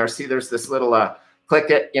system in there. See, there's this little click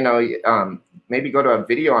it. Maybe go to a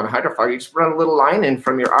video on hydrofogger. You just run a little line in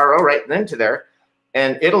from your RO right into there,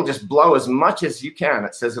 and it'll just blow as much as you can.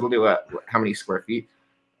 It says it'll do how many square feet?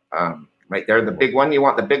 Right there, the big one. You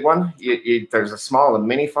want the big one? There's a small,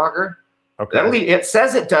 mini fogger. Okay. It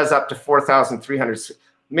says it does up to 4,300.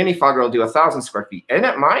 Mini fogger will do 1,000 square feet, and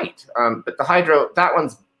it might. But the hydro, that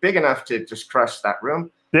one's big enough to just crush that room.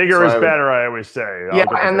 Bigger is better, I always say. Yeah,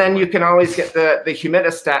 and then you can always get the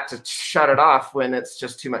humidistat to shut it off when it's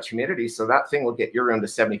just too much humidity. So that thing will get your room to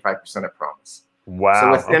 75%, I promise. Wow.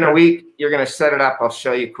 So within a week, you're going to set it up. I'll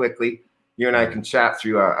show you quickly. You and I can chat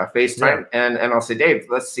through a FaceTime, and I'll say, Dave,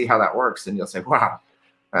 let's see how that works. And you'll say, wow,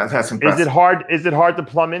 that's impressive. Is it hard to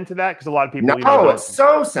plumb into that? Because a lot of people. No, it's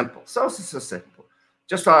so simple. So simple.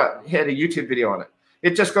 Just hit a YouTube video on it.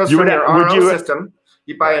 It just goes from your RO system.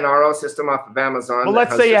 You buy an RO system off of Amazon. Well,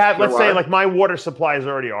 let's say like my water supply is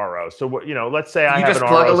already RO. So let's say you just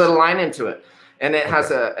plug a little line into it, and it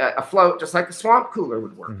has a float just like a swamp cooler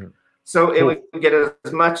would work. So it would get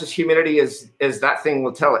as much as humidity as that thing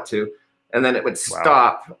will tell it to, and then it would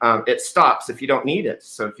stop. It stops if you don't need it.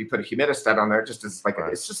 So if you put a humidistat on there, just as like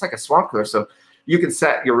it's just like a swamp cooler. So you can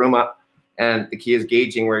set your room up, and the key is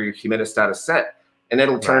gauging where your humidistat is set, and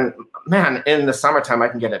it'll turn. Man, in the summertime, I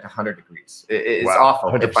can get it 100 degrees. It's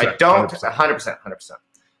awful. If I don't, 100%,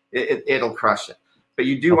 it'll crush it. But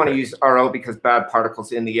you do want to use RO because bad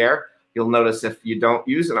particles in the air. You'll notice if you don't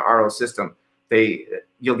use an RO system,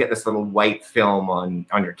 you'll get this little white film on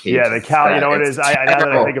your cage. Yeah, you know what it is. Now that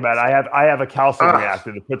I think about it, I have a calcium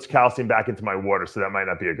reactor that puts calcium back into my water, so that might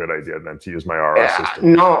not be a good idea then to use my RO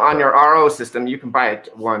system. No, on your RO system, you can buy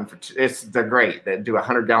one for they're great. They do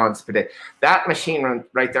 100 gallons per day. That machine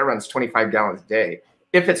right there runs 25 gallons a day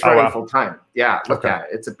if it's running full time. Yeah, look at it.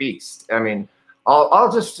 It's a beast. I mean,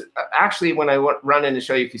 I'll just actually when I run in to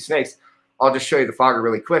show you a few snakes, I'll just show you the fogger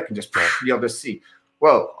really quick and just you'll just see.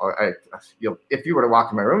 Well, if you were to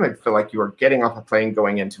walk in my room, I'd feel like you were getting off a plane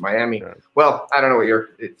going into Miami. Yeah. Well, I don't know what your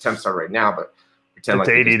temps are right now, but pretend it's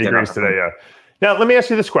like 80 degrees today. Yeah. Now, let me ask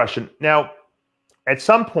you this question. Now, at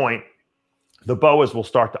some point, the boas will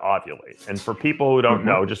start to ovulate, and for people who don't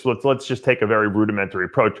know, let's just take a very rudimentary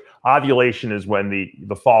approach. Ovulation is when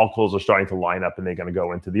the follicles are starting to line up, and they're going to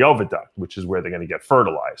go into the oviduct, which is where they're going to get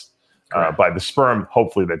fertilized. By the sperm,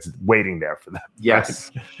 hopefully that's waiting there for them.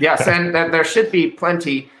 Yes, right? Yes, and there should be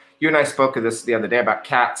plenty. You and I spoke of this the other day about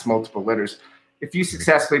cats, multiple litters. If you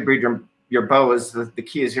successfully breed your boas, the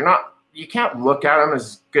key is you can't look at them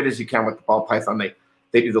as good as you can with the ball python.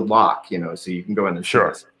 They do the lock, so you can go in and see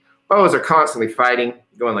this. Boas are constantly fighting,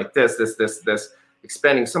 going like this,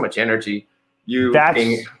 expending so much energy. That's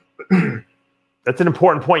an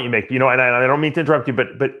important point you make. And I don't mean to interrupt you,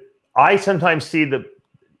 but I sometimes see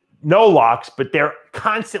no locks, but they're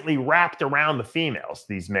constantly wrapped around the females,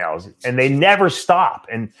 these males, and they never stop.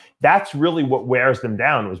 And that's really what wears them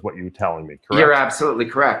down, was what you were telling me, correct? You're absolutely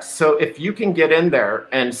correct. So if you can get in there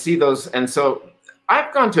and see those, and so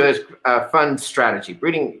I've gone to a fun strategy,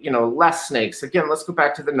 breeding, less snakes. Again, let's go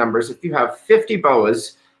back to the numbers. If you have 50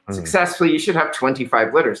 boas successfully, you should have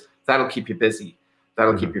 25 litters. That'll keep you busy.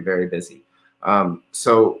 That'll keep you very busy.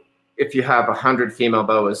 So if you have 100 female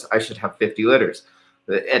boas, I should have 50 litters.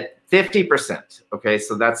 At 50%, okay,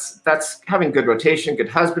 so that's having good rotation, good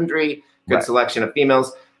husbandry, good selection of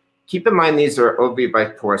females. Keep in mind these are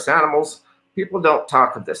oviviparous animals. People don't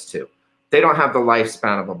talk of this too. They don't have the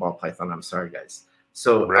lifespan of a ball python. I'm sorry, guys.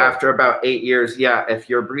 So after about 8 years, if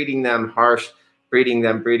you're breeding them harsh, breeding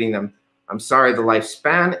them, I'm sorry, the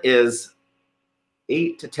lifespan is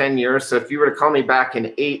 8 to 10 years. So if you were to call me back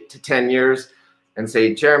in 8 to 10 years and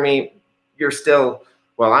say, Jeremy, you're still,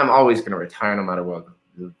 well, I'm always going to retire no matter what.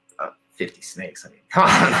 50 snakes. I mean, come on,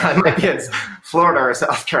 I might be in Florida or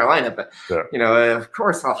South Carolina, but of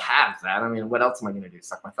course I'll have that. I mean, what else am I going to do?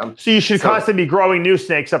 Suck my thumb? So you should constantly be growing new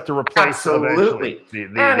snakes up to replace. Absolutely.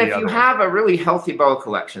 And if you have a really healthy boa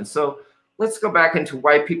collection, so let's go back into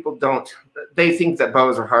why people they think that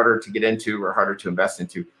boas are harder to get into or harder to invest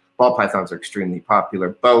into. Ball pythons are extremely popular.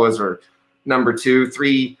 Boas are number 2,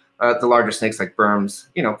 3. The larger snakes like berms,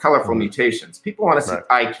 colorful mutations. People want to see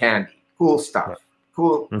eye candy, cool stuff.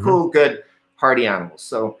 Cool, good, hardy animals.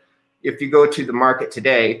 So if you go to the market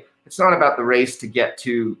today, it's not about the race to get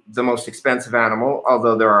to the most expensive animal,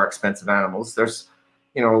 although there are expensive animals. There's,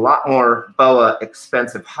 a lot more boa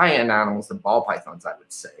expensive high-end animals than ball pythons, I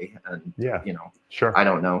would say. And, I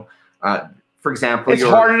don't know. For example, it's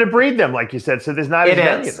harder to breed them, like you said. So there's not as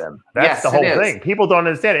many of them. That's the whole thing. People don't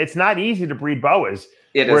understand it. It's not easy to breed boas.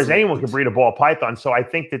 Whereas anyone can breed a ball python. So I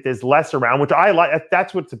think that there's less around, which I like.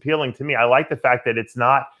 That's what's appealing to me. I like the fact that it's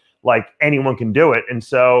not like anyone can do it. And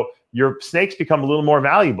so your snakes become a little more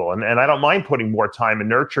valuable. And I don't mind putting more time in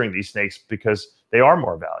nurturing these snakes because they are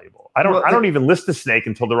more valuable. I don't even list a snake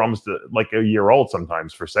until they're almost like a year old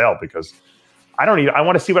sometimes for sale, because I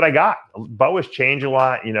want to see what I got. Boas change a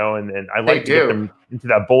lot, and I like to get them into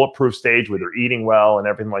that bulletproof stage where they're eating well and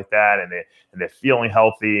everything like that, and they're feeling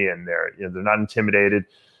healthy, and they're not intimidated.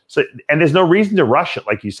 So, and there's no reason to rush it,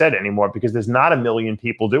 like you said, anymore, because there's not a million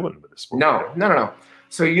people doing it with this. No.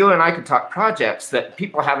 So you and I could talk projects that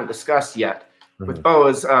people haven't discussed yet with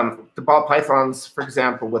boas. The ball pythons, for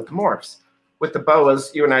example, with the morphs. With the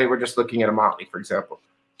boas, you and I were just looking at a Motley, for example.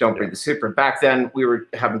 Don't breed the super. Back then, we were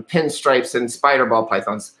having pinstripes and spider ball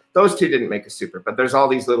pythons. Those two didn't make a super, but there's all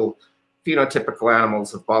these little phenotypical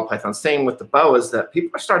animals of ball pythons. Same with the boas that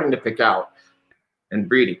people are starting to pick out and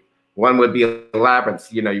breeding. One would be a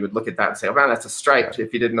labyrinth. You would look at that and say, oh man, that's a stripe.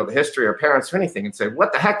 If you didn't know the history or parents or anything, and say,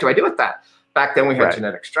 what the heck do I do with that? Back then we had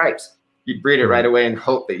genetic stripes. You'd breed it right away and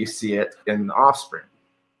hope that you see it in the offspring.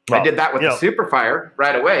 I did that with the super fire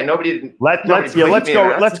right away. Let's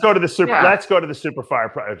go to the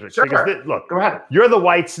Superfire project. Sure. Because look, go ahead. You're the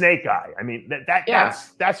white snake guy. I mean,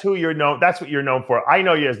 that's who you're known. That's what you're known for. I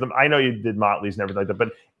know you did Motley's and everything like that,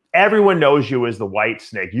 but everyone knows you as the white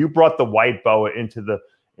snake. You brought the white boa into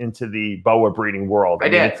the boa breeding world. I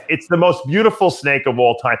did. It's the most beautiful snake of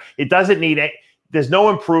all time. It doesn't need there's no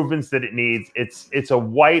improvements that it needs. It's a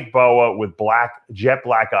white boa with jet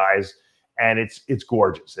black eyes. And it's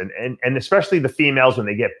gorgeous. And especially the females when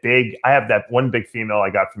they get big. I have that one big female I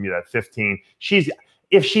got from you, that 15.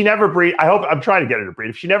 If she never breeds, I'm trying to get her to breed.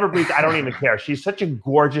 If she never breeds, I don't even care. She's such a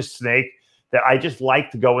gorgeous snake that I just like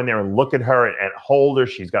to go in there and look at her and hold her.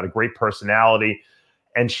 She's got a great personality.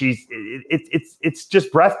 And it's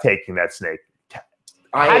just breathtaking, that snake.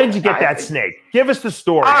 How did you get that snake? Give us the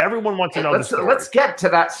story. Everyone wants to know the story. Let's get to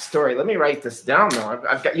that story. Let me write this down, though.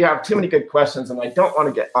 You have too many good questions, and I don't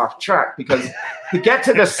want to get off track because to get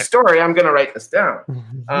to this story, I'm going to write this down.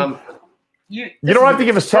 You don't have to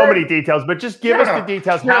give us so many details, but just give us the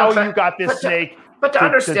details how you got this snake. But to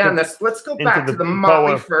understand this, let's go back to the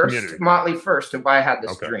Motley first, and why I had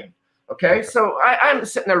this dream. Okay, so I'm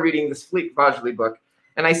sitting there reading this Philippe Vaugelis book.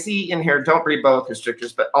 And I see in here, don't breed boa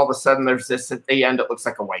constrictors, but all of a sudden there's this at the end, it looks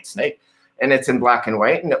like a white snake. And it's in black and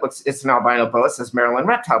white, and it's an albino boa. It says Maryland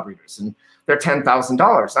Reptile Breeders, and they're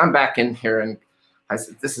 $10,000. I'm back in here, and I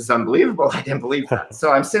said, this is unbelievable. I didn't believe that.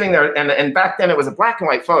 So I'm sitting there, and back then it was a black and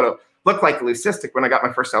white photo. Looked like a Leucistic. When I got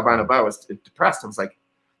my first albino boa, I was depressed. I was like,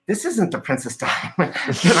 this isn't the Princess Diamond.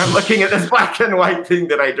 And I'm looking at this black and white thing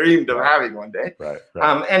that I dreamed of having one day. Right.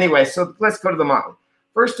 Anyway, so let's go to the Motley.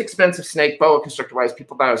 First expensive snake, boa constrictor wise,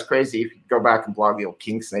 people thought I was crazy. If you go back and blog the old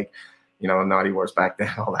king snake, Naughty Wars back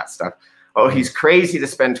then, all that stuff. Oh, he's crazy to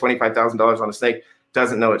spend $25,000 on a snake.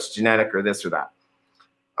 Doesn't know it's genetic or this or that.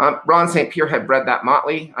 Ron St. Pierre had bred that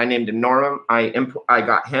Motley. I named him Norman. I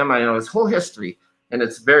got him. I know his whole history, and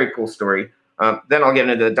it's a very cool story. Then I'll get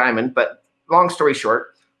into the diamond. But long story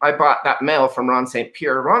short, I bought that male from Ron St.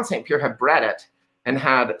 Pierre. Ron St. Pierre had bred it and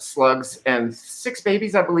had slugs and 6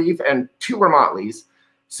 babies, I believe, and 2 were Motleys.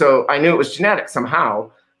 So I knew it was genetic somehow.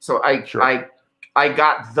 So I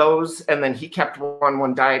got those, and then he kept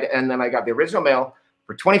one died, and then I got the original male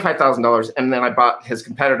for $25,000, and then I bought his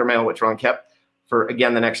competitor male, which Ron kept for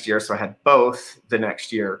again the next year. So I had both the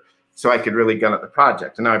next year, so I could really gun at the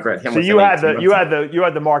project. And now I've bred him. So you had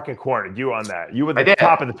the market cornered. You on that? You were the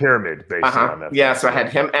top of the pyramid, basically on that. Yeah. So I had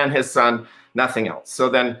him and his son, nothing else. So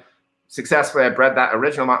then successfully I bred that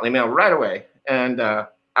original Motley male right away, and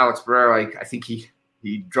Alex Barrero, I think he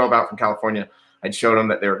drove out from California. I'd showed him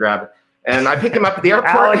that they were grabbing. And I picked him up at the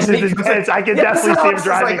airport. Alex is intense. I can definitely see him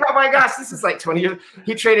driving. Like, oh my gosh, this is like 20 years.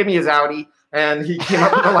 He traded me his Audi, and he came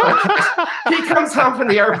up with a lot of cash. He comes home from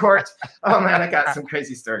the airport. Oh man, I got some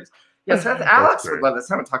crazy stories. Yes, Alex would love this.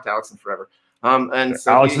 I haven't talked to Alex in forever. And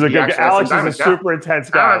so Alex is a super intense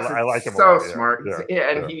guy. I like him. So smart. Yeah,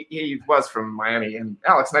 and he was from Miami. And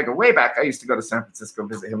Alex and I go way back. I used to go to San Francisco,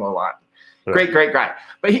 visit him a lot. Great guy.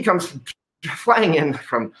 But he comes flying in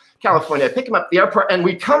from California. I pick him up at the airport, and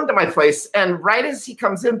we come to my place, and right as he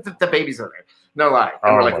comes in, the babies are there. No lie.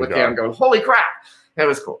 And we're like looking at him going, holy crap. It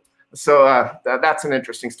was cool. So that's an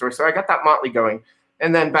interesting story. So I got that Motley going.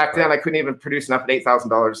 And then back then I couldn't even produce enough at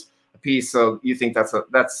 $8,000 a piece. So you think that's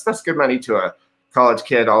good money to a college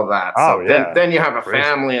kid, all that. So then you have a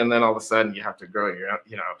family, and then all of a sudden you have to grow your,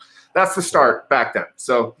 that's the start back then.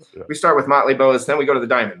 So we start with Motley boas, then we go to the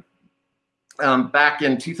diamond. Back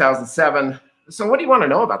in 2007. So what do you want to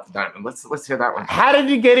know about the diamond? Let's hear that one. How did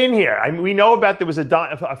you get in here? I mean, we know about there was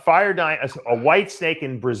a fire diamond, a white snake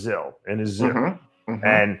in Brazil in a zoo.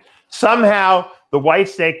 And somehow the white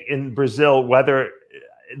snake in Brazil, whether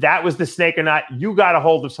that was the snake or not, you got a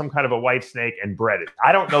hold of some kind of a white snake and bred it.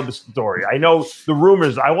 I don't know the story. I know the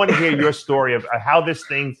rumors. I want to hear your story of how this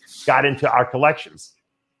thing got into our collections.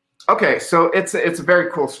 Okay, so it's a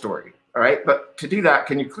very cool story. All right, but to do that,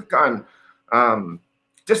 can you click on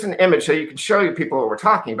just an image so you can show you people what we're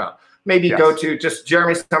talking about? Maybe go to just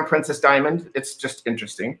Jeremy's son, Princess Diamond. It's just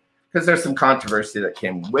interesting because there's some controversy that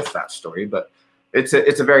came with that story, but it's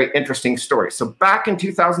a very interesting story. So back in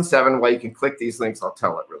 2007, while you can click these links, I'll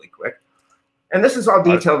tell it really quick. And this is all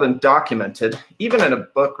detailed and documented, even in a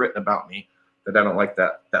book written about me. That I don't like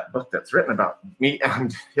that book that's written about me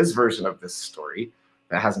and his version of this story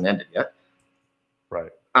that hasn't ended yet.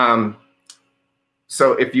 Right.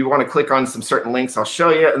 So if you want to click on some certain links, I'll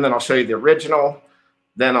show you, and then I'll show you the original.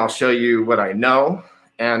 Then I'll show you what I know.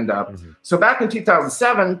 And so back in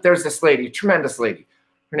 2007, there's this lady, tremendous lady.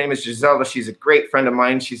 Her name is Giselda. She's a great friend of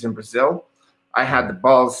mine. She's in Brazil. I had the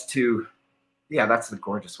balls to, that's the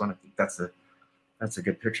gorgeous one. I think that's a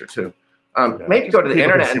good picture too. Maybe go to the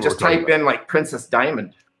internet and just type in like Princess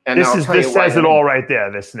Diamond. And this says it all right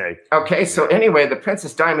there, this snake. Okay, so anyway, the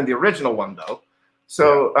Princess Diamond, the original one though.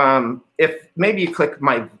 So if maybe you click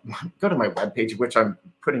go to my webpage, which I'm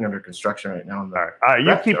putting under construction right now. All right,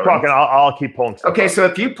 you keep talking. I'll keep pulling stuff Okay, up. so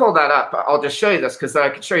if you pull that up, I'll just show you this because then I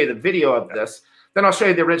can show you the video of this. Then I'll show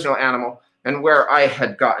you the original animal and where I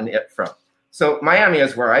had gotten it from. So Miami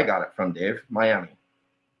is where I got it from, Dave. Miami.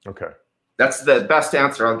 Okay. That's the best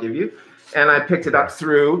answer I'll give you. And I picked it up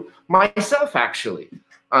through myself, actually.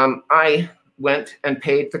 I went and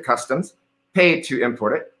paid the customs, paid to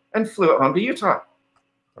import it, and flew it home to Utah.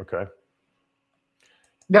 Okay.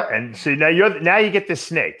 Yeah. And so now you get this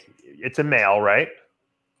snake. It's a male, right?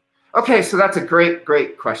 Okay, so that's a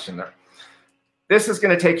great question there. This is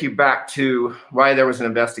going to take you back to why there was an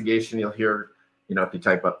investigation. You'll hear, if you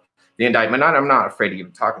type up the indictment. I'm not afraid to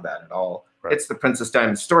even talk about it at all. Right. It's the Princess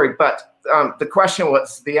Diamond story. But the question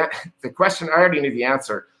was the question. I already knew the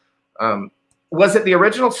answer. Was it the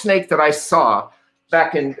original snake that I saw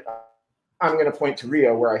back in? I'm going to point to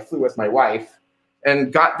Rio, where I flew with my wife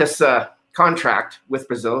and got this contract with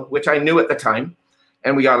Brazil, which I knew at the time.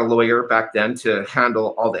 And we got a lawyer back then to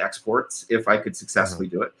handle all the exports if I could successfully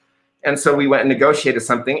do it. And so we went and negotiated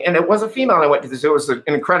something. And it was a female. I went to the zoo. It was an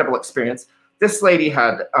incredible experience. This lady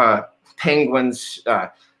had penguins,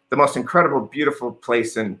 the most incredible, beautiful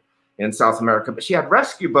place in South America. But she had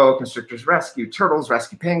rescue boa constrictors, rescue turtles,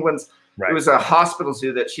 rescue penguins. Right. It was a hospital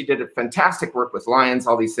zoo that she did fantastic work with lions,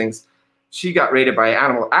 all these things. She got raided by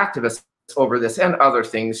animal activists over this and other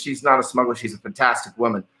things. She's not a smuggler. She's a fantastic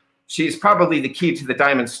woman. She's probably the key to the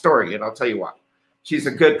diamond story, and I'll tell you why. She's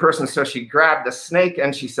a good person. So she grabbed the snake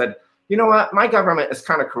and she said, you know what? My government is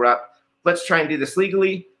kind of corrupt. Let's try and do this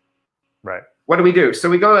legally. Right. What do we do? So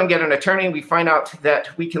we go and get an attorney. We find out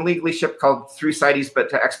that we can legally ship through CITES, but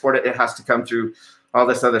to export it, it has to come through all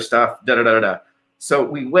this other stuff. So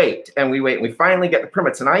we wait and we wait. And we finally get the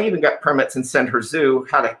permits. And I even got permits and sent her zoo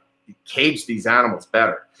how to cage these animals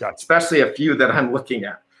better, especially a few that I'm looking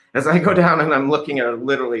at. As I go down and I'm looking at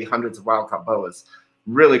literally hundreds of wild-caught boas,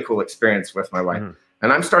 really cool experience with my wife.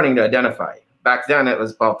 And I'm starting to identify. Back then, it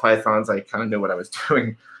was ball pythons. I kind of knew what I was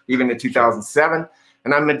doing, even in 2007.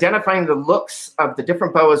 And I'm identifying the looks of the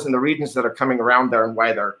different boas in the regions that are coming around there and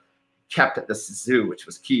why they're kept at this zoo, which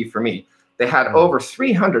was key for me. They had over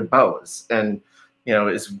 300 boas, and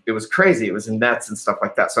it was crazy. It was in nets and stuff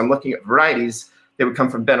like that. So I'm looking at varieties. They would come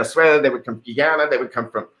from Venezuela. They would come from Guyana. They would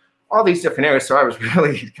come from all these different areas. So I was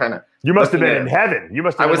really kind of. You must have been in heaven. You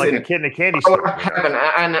must have been like a kid in a candy store. Heaven.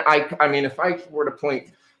 And I mean, if I were to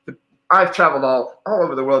point, I've traveled all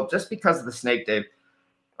over the world just because of the snake, Dave.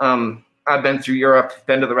 I've been through Europe,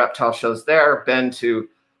 been to the reptile shows there, been to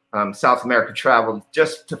South America, traveled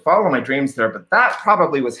just to follow my dreams there. But that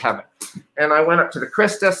probably was heaven. And I went up to the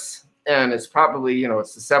Christus, and it's probably,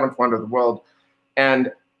 it's the seventh wonder of the world.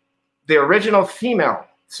 And the original female.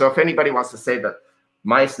 So if anybody wants to say that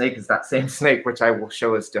my snake is that same snake, which I will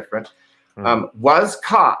show is different, was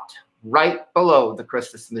caught right below the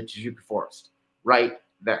Christus in the Tijuca forest, right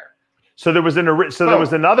there. So there was there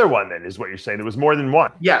was another one then, is what you're saying. There was more than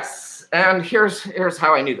one. Yes, and here's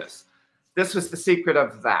how I knew this. This was the secret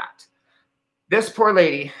of that. This poor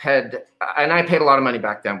lady had, and I paid a lot of money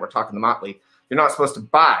back then. We're talking the Motley. You're not supposed to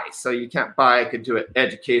buy, so you can't buy. I could do it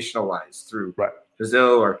educational-wise through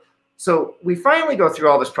Brazil or. So we finally go through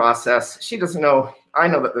all this process. She doesn't know. I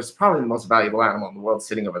know that there's probably the most valuable animal in the world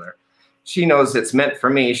sitting over there. She knows it's meant for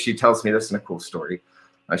me. She tells me this in a cool story.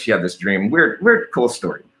 She had this dream, weird, cool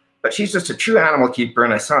story. But she's just a true animal keeper,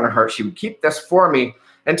 and I saw in her heart she would keep this for me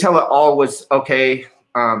until it all was okay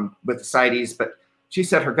with the CITES. But she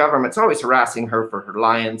said her government's always harassing her for her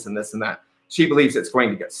lions and this and that. She believes it's going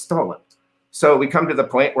to get stolen. So we come to the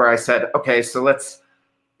point where I said, okay, so let's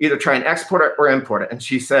either try and export it or import it. And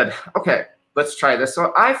she said, okay, let's try this.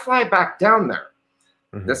 So I fly back down there.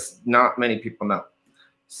 This not many people know.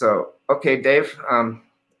 So, okay, Dave,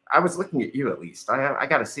 I was looking at you at least. I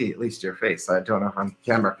got to see at least your face. I don't know if I'm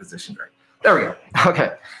camera positioned right. There we go.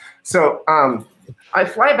 Okay. So I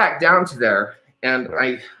fly back down to there, and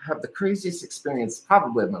I have the craziest experience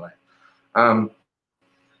probably of my life.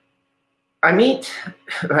 I meet,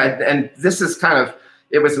 and this is kind of,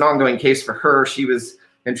 it was an ongoing case for her. She was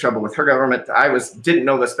in trouble with her government. I didn't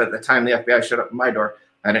know this, but at the time the FBI showed up at my door.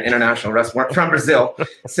 I had an international arrest warrant from Brazil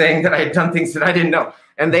saying that I had done things that I didn't know.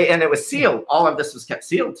 And it was sealed. All of this was kept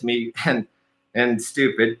sealed to me and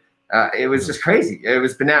stupid. It was just crazy. It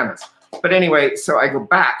was bananas. But anyway, so I go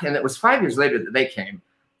back, and it was 5 years later that they came.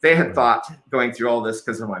 They had thought going through all this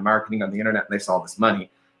because of my marketing on the internet, and they saw this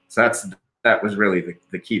money. So that was really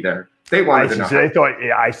the key there. They wanted to know. So they thought,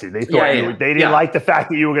 yeah, I see. They thought they didn't like the fact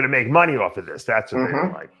that you were going to make money off of this. That's what they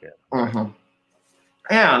didn't like. Yeah.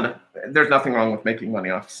 And there's nothing wrong with making money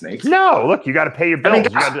off snakes. No, look, you got to pay your bills.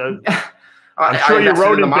 I'm sure your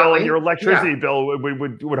rodent bill and your electricity bill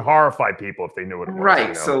would horrify people if they knew what it was. Right.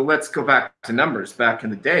 You know? So let's go back to numbers. Back in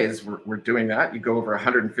the days, we're doing that. You go over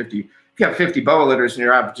 150. If you have 50 boa litters and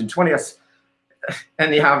you're averaging 20,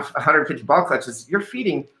 and you have 150 ball clutches, you're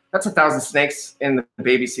feeding. That's 1,000 snakes in the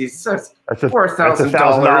baby season. So that's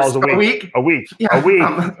 $4,000 a week. A week. Yeah. A week.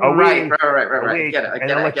 Right. Get it.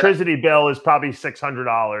 And electricity bill is probably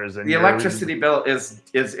 $600. And the electricity bill is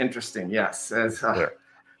interesting. Yes.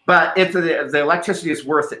 But the electricity is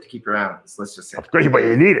worth it to keep your animals. Let's just say. Great, but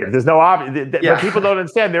you need it. There's no but people don't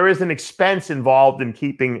understand there is an expense involved in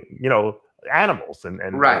keeping animals, and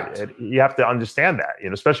you have to understand that.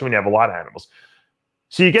 Especially when you have a lot of animals.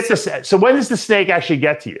 So you get this. So when does the snake actually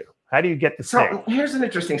get to you? How do you get the snake? So here's an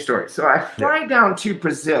interesting story. So I fly down to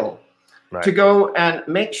Brazil to go and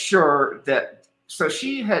make sure that. So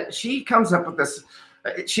she comes up with this.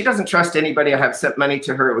 She doesn't trust anybody. I have sent money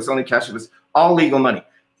to her. It was only cash. It was all legal money,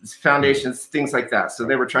 foundations, things like that. So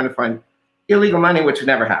they were trying to find illegal money, which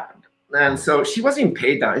never happened. And so she wasn't even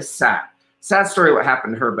paid that. It's sad. Sad story what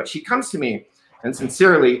happened to her. But she comes to me and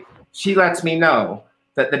sincerely, she lets me know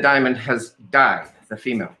that the diamond has died. The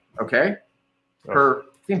female, okay? Her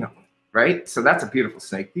female, right? So that's a beautiful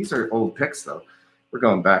snake. These are old pics, though. We're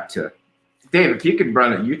going back to Dave. If you could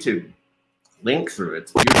run a YouTube link through it,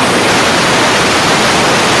 it's beautiful.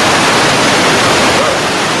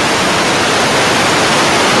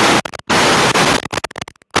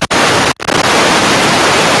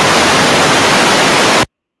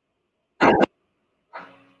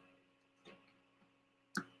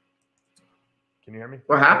 Can you hear me?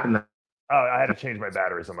 What happened? Oh, I had to change my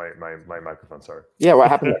batteries on my microphone. Sorry. Yeah, what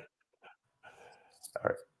happened? All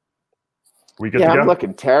right. We good to go? I'm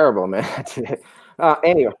looking terrible, man.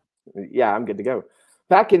 Anyway, yeah, I'm good to go.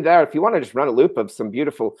 Back in there, if you want to just run a loop of some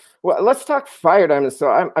beautiful. Well, let's talk fire diamonds. So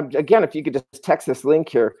I'm again, if you could just text this link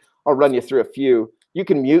here, I'll run you through a few. You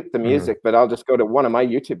can mute the music, but I'll just go to one of my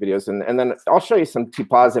YouTube videos, and then I'll show you some T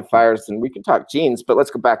positive fires, and we can talk genes. But let's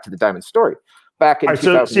go back to the diamond story. Back in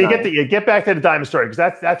 2009. So you get back to the diamond story,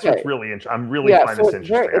 because that's what's really interesting. I'm really finding this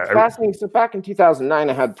interesting. It's fascinating. So back in 2009,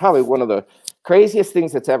 I had probably one of the craziest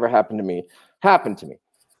things that's ever happened to me.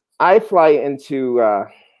 I fly into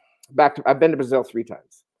I've been to Brazil 3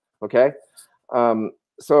 times. Okay,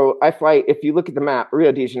 so I fly. If you look at the map,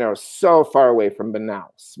 Rio de Janeiro is so far away from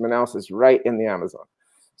Manaus. Manaus is right in the Amazon.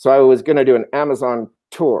 So I was going to do an Amazon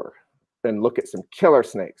tour and look at some killer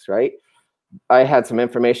snakes, right? I had some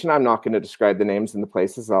information. I'm not going to describe the names and the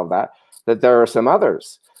places, all that there are some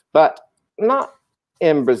others, but not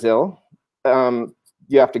in Brazil.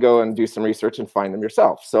 You have to go and do some research and find them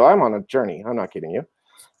yourself. So I'm on a journey. I'm not kidding you.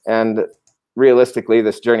 And realistically,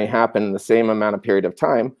 this journey happened in the same amount of period of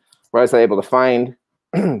time where I was able to find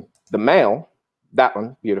the male. That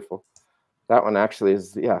one, beautiful. That one actually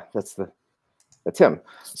is, that's him.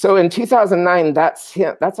 So in 2009, that's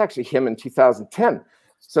him. That's actually him in 2010.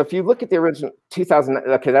 So if you look at the original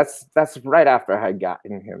 2009, okay, that's right after I had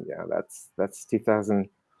gotten him. Yeah, that's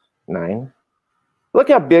 2009. Look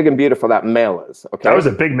how big and beautiful that male is. Okay, that was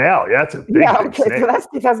a big male. Yeah, it's a big. Yeah, okay, so that's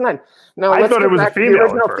 2009. Now I thought it was a female.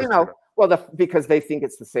 The original female. Well, because they think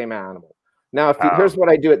it's the same animal. Now, here's what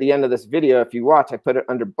I do at the end of this video. If you watch, I put it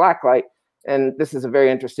under black light, and this is a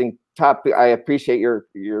very interesting topic. I appreciate your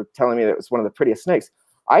telling me that it was one of the prettiest snakes.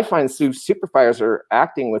 I find superfires are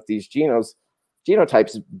acting with these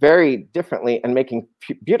genotypes very differently and making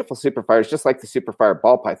beautiful superfires, just like the superfire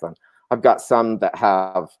ball python. I've got some that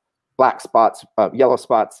have black spots, yellow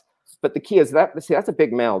spots, but the key is that that's a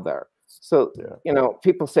big male there. So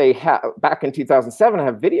people say back in 2007, I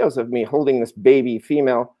have videos of me holding this baby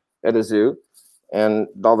female at a zoo, and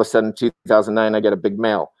all of a sudden, 2009, I get a big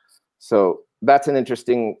male. So that's an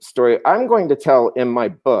interesting story I'm going to tell in my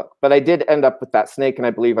book. But I did end up with that snake, and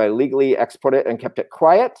I believe I legally exported it and kept it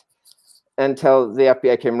quiet until the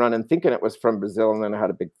FBI came running thinking it was from Brazil, and then I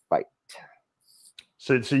had a big fight.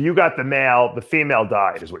 So you got the male, the female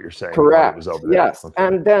died, is what you're saying. Correct. Was over there. Yes. Okay.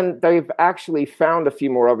 And then they've actually found a few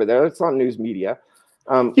more over there. It's on news media.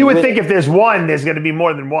 You would think if there's one, there's going to be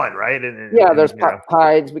more than one, right? There's pop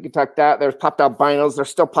pieds. We could talk that. There's popped albinos. They're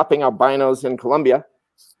still popping albinos in Colombia.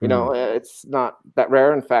 It's not that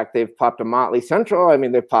rare. In fact, they've popped a Motley Central. I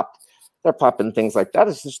mean, they're popping things like that.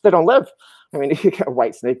 It's just they don't live. I mean, you got a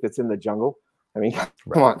white snake that's in the jungle. I mean,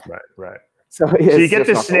 come on. Right. So you get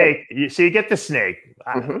the snake. You get the snake.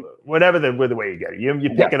 Whatever the way you get it. You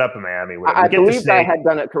pick it up in Miami. Whatever. I believe I had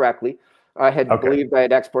done it correctly. I had believed I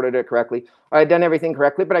had exported it correctly. I had done everything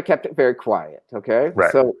correctly, but I kept it very quiet. Okay.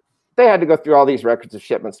 Right. So they had to go through all these records of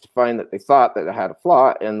shipments to find that they thought that it had a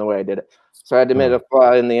flaw in the way I did it. So I had to admit a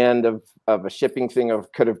flaw in the end of a shipping thing. I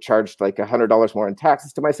could have charged like $100 more in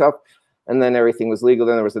taxes to myself. And then everything was legal.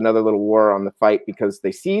 Then there was another little war on the fight because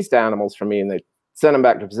they seized animals from me and they sent them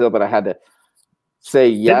back to Brazil, but I had to say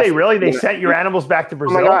yes. Did they really? They sent your animals back to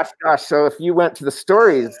Brazil? Oh my gosh. So if you went to the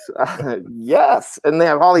stories, yes. And they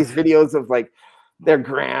have all these videos of like their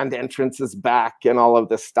grand entrances back and all of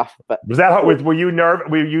this stuff. But was that, were you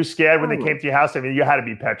nervous? Were you scared when they came to your house? I mean, you had to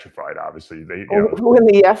be petrified, obviously. When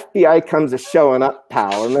the FBI comes showing up,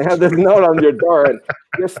 pal, and they have this note on your door, and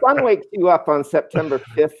your son wakes you up on September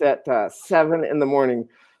 5th at 7 in the morning.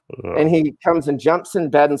 And he comes and jumps in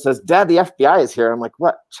bed and says, "Dad, the FBI is here." I'm like,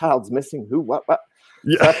 "What? Child's missing? Who? What?"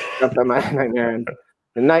 Yeah. So that's my nightmare and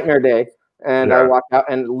a nightmare day. And I walk out,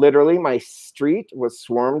 and literally my street was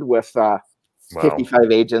swarmed with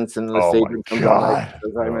 55 agents, and this agent comes on.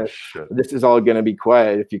 Says, "This is all going to be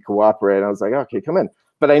quiet if you cooperate." And I was like, "Okay, come in."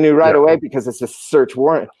 But I knew right away because it's a search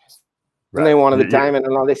warrant, and they wanted the diamond,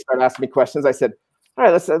 and all they started asking me questions. I said, "All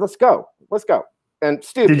right, let's go." And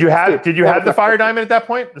Stu, did you have the fire diamond at that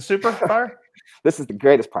point? The super fire? This is the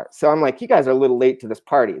greatest part. So I'm like, "You guys are a little late to this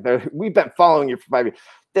party. We've been following you for 5 years.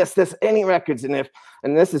 This, any records, and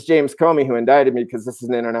this is James Comey who indicted me because this is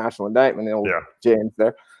an international indictment." The old James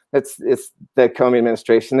there. It's the Comey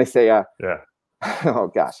administration. They say,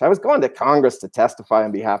 oh gosh, I was going to Congress to testify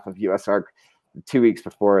on behalf of USARC 2 weeks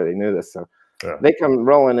before they knew this. So they come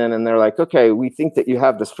rolling in and they're like, "Okay, we think that you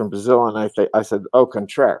have this from Brazil." And I said, "Au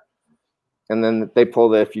contraire." And then they pull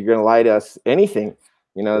the, "If you're going to lie to us anything,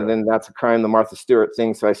 then that's a crime," the Martha Stewart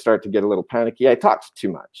thing. So I start to get a little panicky. I talked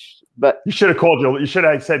too much, but you should have called you should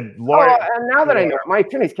have said, "Lawyer." And now that I know, my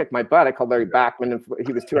attorneys kicked my butt. I called Larry Backman, and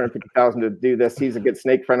he was $250,000 to do this. He's a good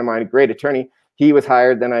snake friend of mine, a great attorney. He was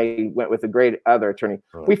hired. Then I went with a great other attorney.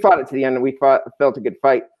 We fought it to the end, and we fought a good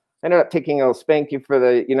fight. I ended up taking a little spank you for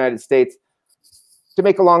the United States. To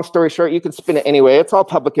make a long story short, you can spin it anyway. It's all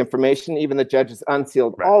public information. Even the judges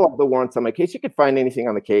unsealed all of the warrants on my case. You could find anything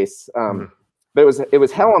on the case. But it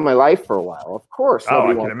was hell on my life for a while. Of course.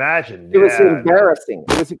 I can imagine. It was embarrassing.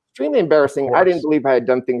 It was extremely embarrassing. I didn't believe I had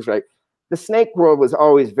done things right. The snake world was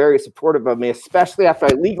always very supportive of me, especially after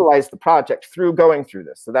I legalized the project through going through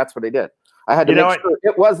this. So that's what I did. I had to make sure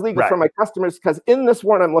it was legal for my customers, because in this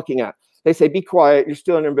warrant I'm looking at, they say, "Be quiet. You're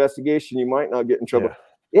still under investigation. You might not get in trouble."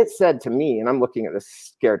 It said to me, and I'm looking at this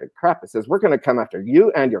scared to crap, it says, "We're going to come after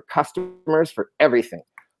you and your customers for everything."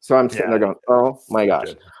 So I'm sitting there going, "Oh my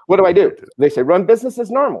gosh, what do I do?" They say, "Run business as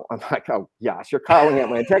normal." I'm like, "Oh gosh, you're calling at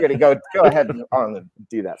my integrity. Go ahead and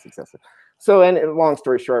do that successfully." So, and long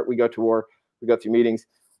story short, we go to war. We go through meetings.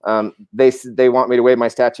 They want me to waive my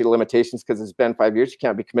statute of limitations because it's been 5 years. You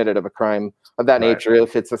can't be committed of a crime of that nature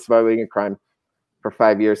if it's a surviving crime for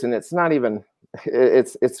 5 years. And it's not even.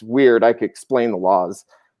 It's weird. I could explain the laws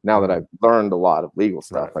now that I've learned a lot of legal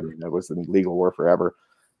stuff. I mean, I was in legal war forever.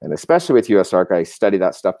 And especially with USARC, I study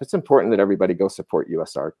that stuff. It's important that everybody go support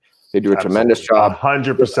USARC. They do a tremendous job.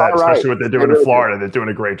 100%, especially what they're doing in Florida. They're doing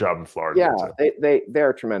a great job in Florida. Yeah,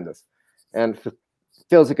 they're tremendous. And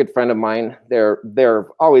Phil's a good friend of mine. They're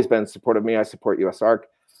always been supportive of me. I support USARC.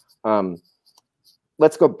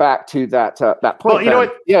 Let's go back to that point. Well, you know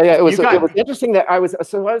what? Yeah. It was interesting that I was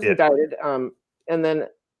indicted, and then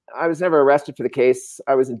I was never arrested for the case.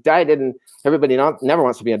 I was indicted, and everybody never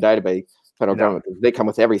wants to be indicted by federal government. They come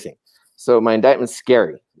with everything. So my indictment's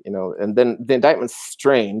scary, and then the indictment's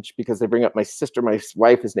strange because they bring up my sister. My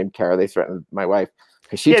wife is named Kara. They threatened my wife.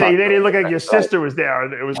 They didn't look like your sister was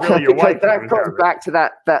there. It was really your wife. That goes back to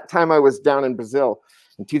that time I was down in Brazil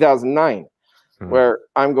in 2009, where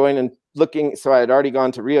I'm going and looking. So I had already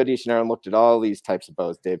gone to Rio de Janeiro and looked at all these types of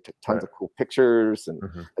bows. Dave took tons of cool pictures and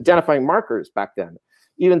identifying markers back then.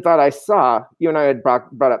 Even thought I saw, you and I had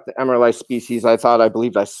brought up the emerald species. I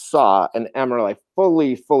believed I saw an emerald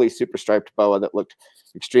fully super striped boa that looked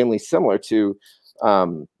extremely similar to,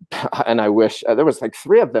 and I wish there was like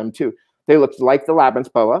 3 of them too. They looked like the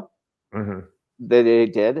labyrinth boa. They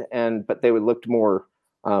did, but they would looked more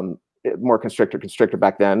constrictor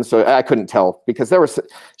back then. So I couldn't tell because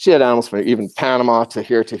she had animals from even Panama to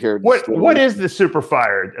here. What is the super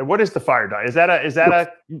fire? What is the fire diamond? Is that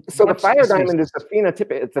a? So the fire diamond is the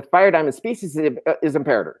phenotypic. It's the fire diamond species is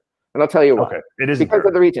imperator, and I'll tell you why. Okay, it is because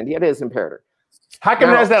of the region. Yeah, it is imperator. How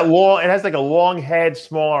come it has that long? It has like a long head,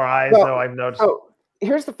 smaller eyes. Though I've noticed. So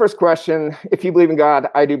here's the first question. If you believe in God,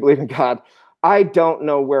 I do believe in God. I don't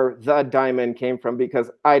know where the diamond came from because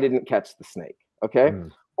I didn't catch the snake. Okay.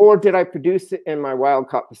 Or did I produce it in my wild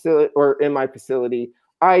caught facility or in my facility?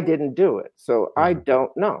 I didn't do it. So I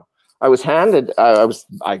don't know. I was handed.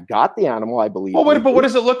 I got the animal, I believe. Well, but what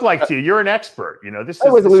does it look like to you? You're an expert. You know, it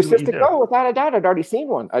was a Leucistic boa, without a doubt. I'd already seen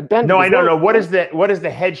one. I'd been. No, I don't know. What does the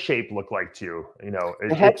head shape look like to you? You know,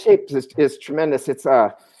 the head shape is tremendous. It's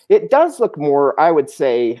it does look more, I would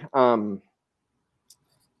say,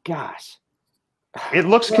 gosh. It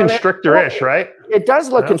looks constrictor-ish, right? It does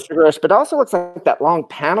look constrictor-ish, but also looks like that long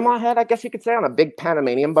Panama head, I guess you could say, on a big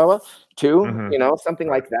Panamanian boa too. You know, something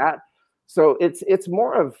like that. So it's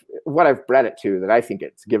more of what I've bred it to that I think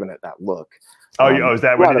it's given it that look. Is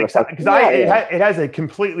that what it? Because it has a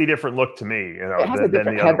completely different look to me. You know, it has a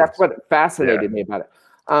different head. That's what fascinated me about it.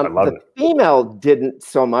 The female didn't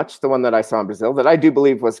so much. The one that I saw in Brazil, that I do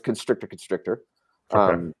believe was constrictor.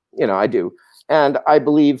 You know, I do. And I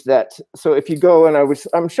believe that. So if you go and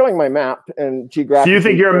I'm showing my map and geographically. So you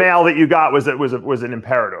think your male that you got was an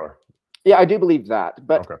Imperator? Yeah, I do believe that.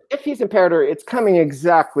 But if he's Imperator, it's coming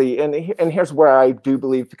exactly. And here's where I do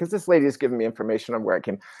believe, because this lady has given me information on where it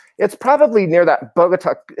came. It's probably near that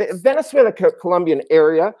Bogota, Venezuela, Colombian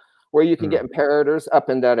area where you can get Imperators up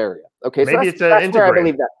in that area. Okay, maybe so that's where I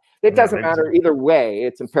believe that. It doesn't matter either way.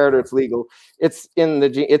 It's Imperator. It's legal. It's in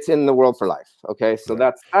the world for life. Okay, so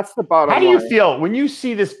that's the bottom line. How do you feel when you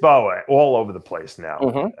see this boa all over the place now,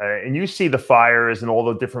 and you see the fires and all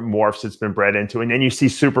the different morphs it's been bred into, and then you see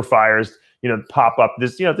super fires, you know, pop up?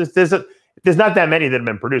 There's not that many that have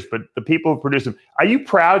been produced, but the people who produce them, are you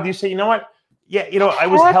proud? Do you say, you know what? Yeah, you know, I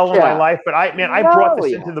was hell in my life, but I brought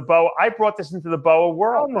this into the boa. I brought this into the boa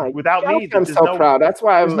world. Without me, I'm so proud. That's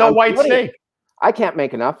why there's no white snake. I can't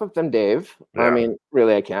make enough of them, Dave. Yeah. I mean,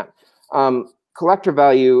 really, I can't. Collector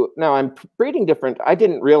value. Now I'm breeding different. I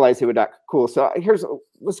didn't realize he would act cool. So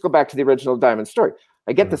let's go back to the original diamond story.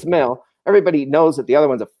 I get this male. Everybody knows that the other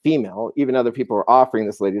one's a female. Even other people are offering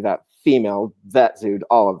this lady that female, vet zood,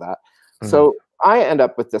 all of that. So I end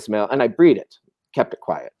up with this male and I breed it, kept it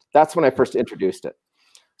quiet. That's when I first introduced it.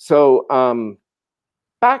 So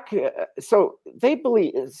so they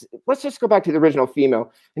believe, let's just go back to the original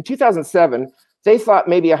female. In 2007, they thought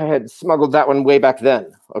maybe I had smuggled that one way back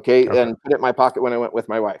then, and put it in my pocket when I went with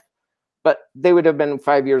my wife. But they would have been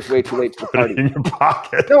 5 years way too late to the party. In your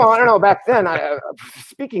pocket? No, I don't know. Back then,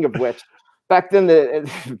 speaking of which, back then,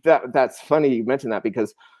 that's funny you mentioned that,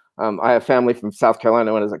 because I have family from South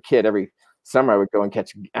Carolina. When I was a kid, every summer I would go and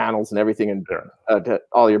catch annals and everything, and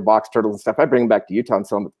all your box turtles and stuff. I bring them back to Utah and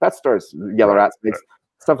sell them at pet stores, yellow rat snakes,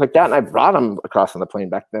 stuff like that. And I brought them across on the plane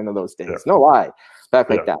back then in those days. No lie, back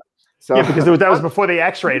like that. So because that was before they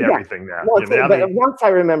X-rayed everything. Now, but once I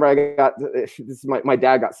remember, I got my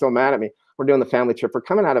dad got so mad at me. We're doing the family trip. We're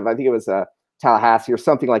coming out of, I think it was Tallahassee or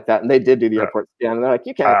something like that, and they did do the airport scan. And they're like,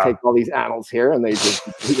 "You can't take all these animals here," and they just,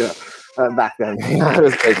 back then, it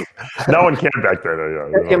was crazy. No one cared back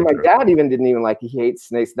then. And my dad didn't even like. He hates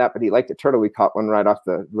snakes, but he liked a turtle. We caught one right off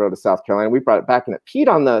the road to South Carolina. We brought it back, and it peed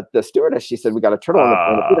on the stewardess. She said, "We got a turtle on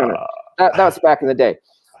the plane." That was back in the day.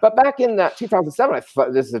 But back in that 2007, I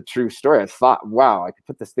thought, this is a true story. I thought, wow, I could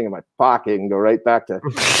put this thing in my pocket and go right back to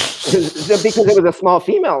because it was a small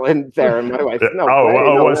female in there, and my wife. No,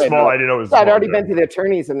 it was small. I didn't know it was. I'd already been to the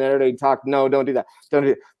attorneys, and they already talked. No, don't do that. Don't do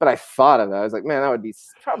it. But I thought of that. I was like, man, that would be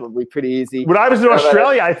probably pretty easy. When I was in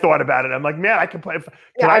Australia, I thought about it. I'm like, man, I could play.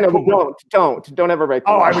 I know, but don't ever write.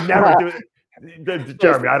 I would never do it,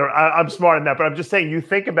 Jeremy. I'm smart in that, but I'm just saying, you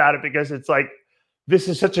think about it because it's like, this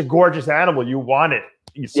is such a gorgeous animal. You want it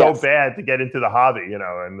so bad to get into the hobby,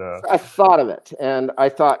 And I thought of it, and I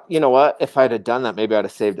thought, you know what? If I'd have done that, maybe I'd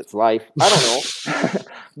have saved its life. I don't know,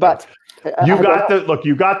 but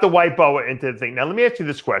you got the white boa into the thing. Now, let me ask you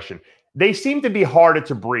this question: they seem to be harder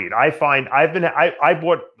to breed. I find I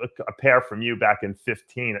bought a pair from you back in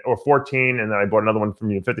 15 or 14, and then I bought another one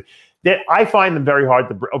from you in 15. I find them very hard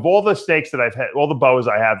to breed. Of all the snakes that I've had, all the boas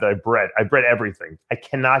I have that I bred everything. I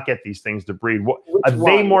cannot get these things to breed. Are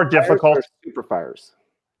they more difficult? Super fires.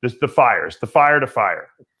 Just the fires, the fire to fire.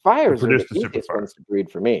 Fires are the easiest ones to breed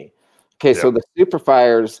for me. Okay, so the super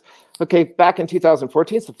fires. Okay, back in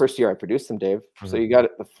 2014, it's the first year I produced them, Dave. So you got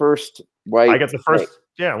the first white. I got the first,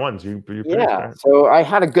 ones you produced. Right? So I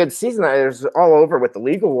had a good season. I was all over with the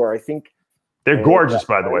legal war. I think they're gorgeous,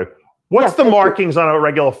 by the way. What's the markings on a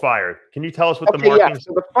regular fire? Can you tell us what the markings? Yeah,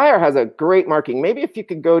 so the fire has a great marking. Maybe if you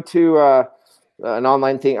could go to an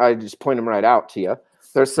online thing, I just point them right out to you.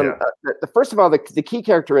 There's some. First of all, the key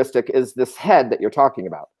characteristic is this head that you're talking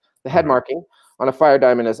about. The head marking on a fire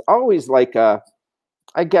diamond is always like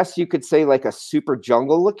I guess you could say like a super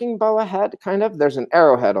jungle-looking boa head, kind of. There's an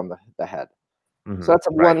arrowhead on the head. So that's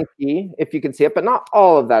one key, if you can see it. But not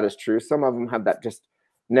all of that is true. Some of them have that just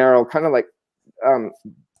narrow, kind of like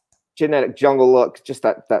genetic jungle look, just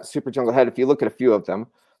that super jungle head. If you look at a few of them,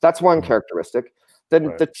 that's one characteristic.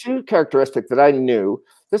 Then the two characteristics that I knew,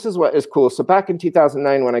 this is what is cool. So back in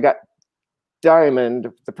 2009, when I got Diamond,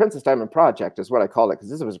 the Princess Diamond Project is what I called it, because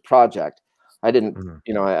this was a project. I didn't,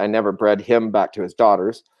 you know, I never bred him back to his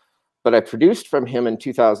daughters, but I produced from him in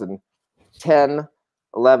 2010,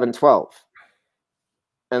 11, 12.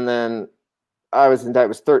 And then I was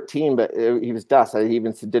 13, but he was dust. I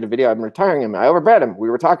even did a video. I'm retiring him. I overbred him. We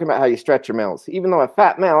were talking about how you stretch your males. Even though a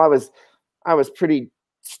fat male, I was pretty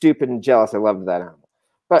stupid and jealous. I loved that animal.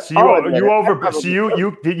 But so you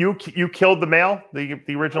killed the male, the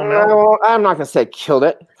original male? No, I'm not going to say killed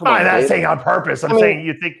it. I'm not saying on purpose. I'm saying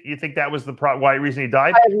you think that was the reason he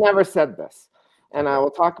died? I have never said this, and I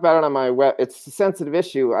will talk about it on my web. It's a sensitive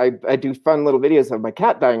issue. I do fun little videos of my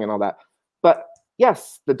cat dying and all that. But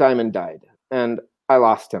yes, the Diamond died, and I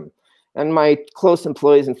lost him. And my close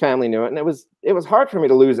employees and family knew it, and it was hard for me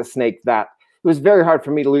to lose a snake. It was very hard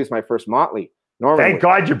for me to lose my first Motley. Normally, thank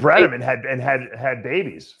God you bred him and had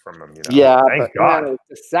babies from him. You know? Yeah, thank God. Man,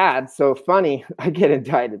 it's sad. So funny. I get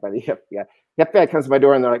indicted by the FBI. The FBI comes to my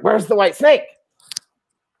door and they're like, "Where's the white snake?"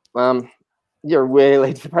 You're way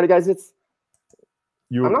late to the party, guys. Thank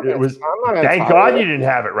God you didn't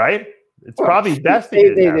have it, right? It's probably best.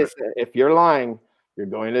 If you're lying, you're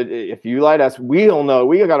going to. If you lie to us, we'll know.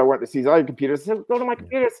 We got to work to seize all your computers. Go to my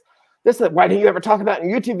computers. Why didn't you ever talk about it in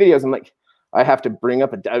YouTube videos? I'm like, I have to bring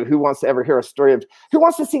up who wants to ever hear a story of who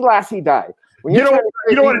wants to see Lassie die? When you don't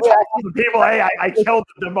want to tell the people, hey, I killed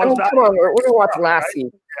the most. Come on, we're going to watch Lassie.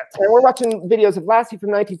 Right? And we're watching videos of Lassie from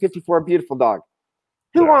 1954, a beautiful dog.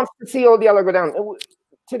 Who wants to see Old Yeller go down?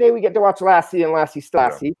 Today we get to watch Lassie and Lassie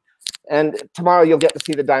Stassie. And tomorrow you'll get to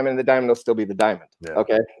see the Diamond, and the Diamond will still be the Diamond. Yeah.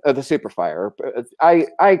 Okay? The Super Fire. I,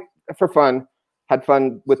 for fun, had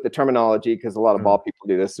fun with the terminology because a lot of ball people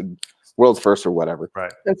do this. And world's first or whatever.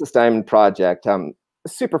 Right. Princess Diamond Project.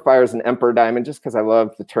 Super Fire is an Emperor Diamond just because I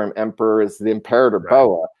love the term Emperor is the Imperator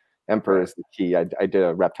Boa. Emperor is the key. I did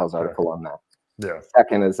a Reptiles article on that. Yeah.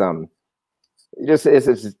 Second is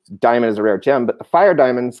Diamond is a rare gem, but the Fire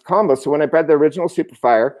Diamonds combo. So when I bred the original Super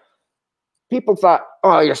Fire, people thought,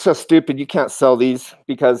 "Oh, you're so stupid. You can't sell these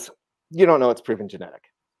because you don't know it's proven genetic."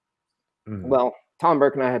 Well, Tom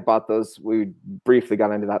Burke and I had bought those. We briefly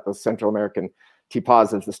got into that. Those Central American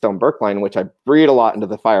T-positives, the Stone Burke line, which I breed a lot into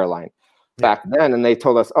the Fire line back then, and they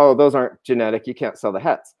told us, "Oh, those aren't genetic. You can't sell the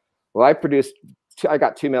hets." Well, I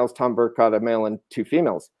got 2 males. Tom Burke got a male and 2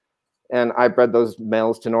 females, and I bred those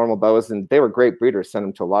males to normal boas, and they were great breeders. Sent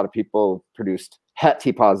them to a lot of people. Produced het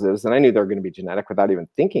T-positives, and I knew they were going to be genetic without even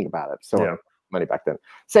thinking about it. So money back then.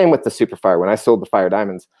 Same with the Super Fire. When I sold the Fire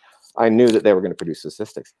Diamonds, I knew that they were going to produce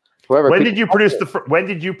Leucistics. When did you produce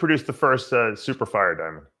the first Super Fire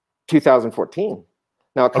Diamond? 2014.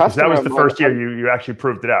 Now, so that was the first year you actually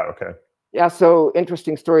proved it out. Okay. Yeah. So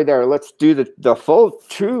interesting story there. Let's do the full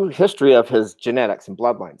true history of his genetics and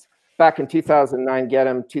bloodlines. Back in 2009, get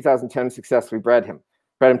him. 2010, successfully bred him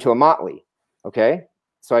to a Motley. Okay.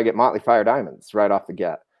 So I get Motley Fire Diamonds right off the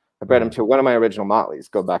get. I bred him to one of my original Motleys.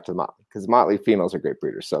 Go back to the Motley because Motley females are great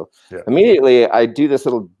breeders. So immediately I do this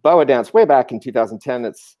little boa dance way back in 2010.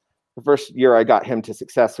 It's the first year I got him to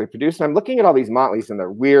successfully produce. And I'm looking at all these Motleys, and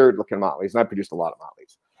they're weird looking Motleys. And I produced a lot of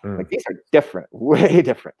Motleys. Like, these are different, way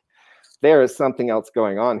different. There is something else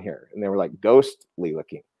going on here. And they were like ghostly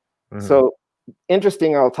looking. So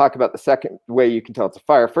interesting. I'll talk about the second way you can tell it's a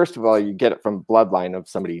fire. First of all, you get it from bloodline of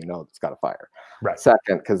somebody you know that's got a fire. Right.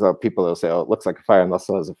 Second, because people will say, "Oh, it looks like a fire," unless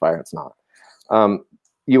it is a fire. It's not.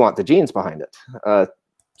 You want the genes behind it.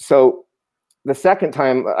 So the second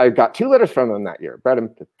time, I got 2 litters from him that year. Bred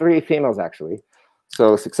him to 3 females, actually.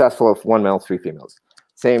 So successful of 1 male, 3 females.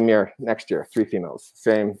 Same year, next year, 3 females.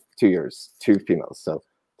 Same 2 years, 2 females. So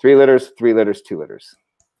 3 litters, 3 litters, 2 litters.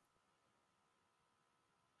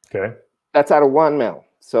 Okay. That's out of 1 male.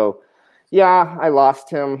 So yeah, I lost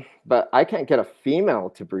him, but I can't get a female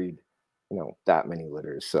to breed, that many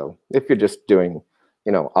litters. So if you're just doing,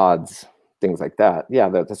 odds, things like that, yeah,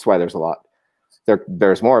 that's why there's a lot.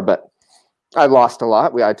 There's more, but I lost a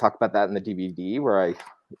lot. I talk about that in the DVD where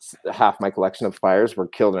half my collection of fires were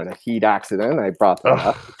killed in a heat accident. I brought that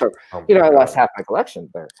up. So, I lost half my collection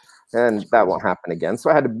there, and that won't happen again. So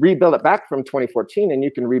I had to rebuild it back from 2014, and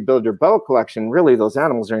you can rebuild your boa collection. Really, those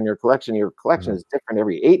animals are in your collection. Your collection is different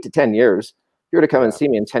every 8 to 10 years. If you were to come and see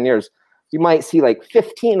me in 10 years, you might see like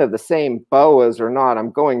 15 of the same boas or not.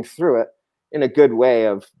 I'm going through it in a good way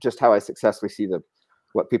of just how I successfully see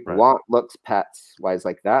what people want, looks, pets, wise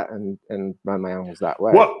like that, and run my animals that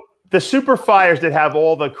way. The super fires that have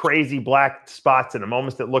all the crazy black spots in them,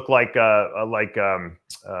 almost that look like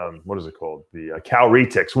what is it called? The cow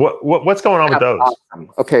retics. What's going on with those? Awesome.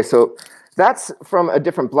 Okay, so that's from a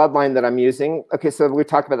different bloodline that I'm using. Okay, so we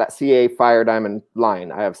talked about that CA Fire Diamond line.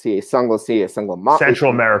 I have CA Single Motley. Central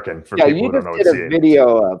American, for yeah, people you who don't just know did what a CA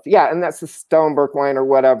video of, yeah, and that's the Stoneberg line or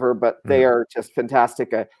whatever, but they are just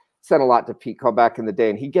fantastic. I sent a lot to Pete Cole back in the day,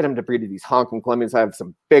 and he'd get him to breed these honking Colombians. I have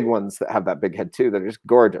some big ones that have that big head too. They're just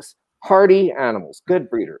gorgeous. Hardy animals, good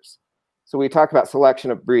breeders. So we talk about selection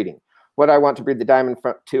of breeding. What I want to breed the diamond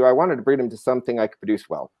front to, I wanted to breed them to something I could produce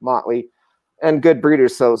well. Motley and good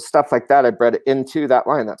breeders. So stuff like that, I bred it into that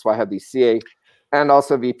line. That's why I have these CA and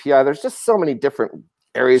also VPI. There's just so many different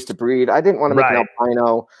areas to breed. I didn't want to make an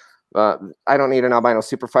albino. I don't need an albino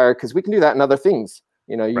super fire because we can do that in other things.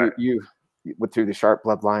 You know, you went through the sharp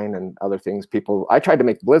bloodline and other things. I tried to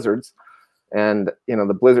make blizzards. And, you know,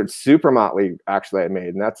 the Blizzard Super Motley actually I made,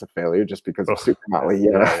 and that's a failure just because of Super Motley.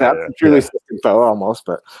 That's a truly system boa almost.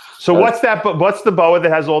 But so what's that? What's the boa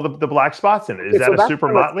that has all the black spots in it? Is that a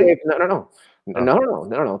Super Motley? No.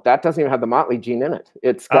 That doesn't even have the Motley gene in it.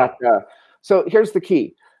 It's got. So here's the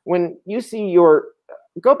key: when you see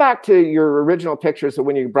go back to your original pictures of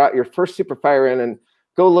when you brought your first Super Fire in, and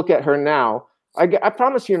go look at her now. I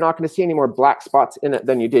promise you're not going to see any more black spots in it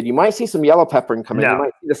than you did. You might see some yellow peppering come in. You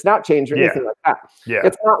might see the snout change or anything like that.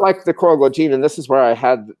 It's not like the coral glow gene, and this is where I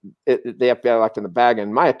had the FBI locked in the bag.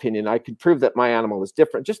 In my opinion, I could prove that my animal was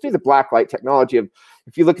different just through the black light technology of,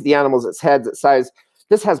 if you look at the animals, its heads, its size,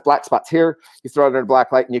 this has black spots here. You throw it under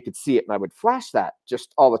black light and you could see it, and I would flash that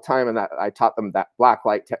just all the time, and that I taught them that black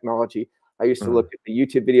light technology. I used to look at the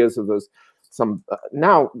YouTube videos of those.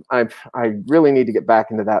 Now I really need to get back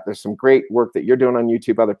into that. There's some great work that you're doing on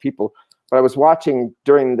YouTube, other people. But I was watching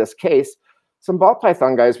during this case, some ball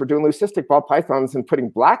python guys were doing leucistic ball pythons and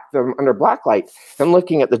putting them under black light and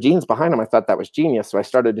looking at the genes behind them. I thought that was genius. So I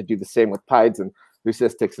started to do the same with pieds and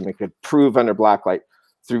leucistics, and they could prove under black light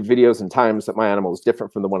through videos and times that my animal was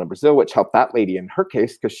different from the one in Brazil, which helped that lady in her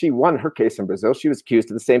case because she won her case in Brazil. She was accused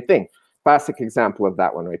of the same thing. Classic example of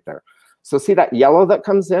that one right there. So see that yellow that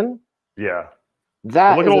comes in? Yeah. Look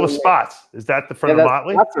at all the spots. Is that from the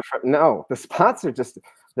Motley? No, the spots are just,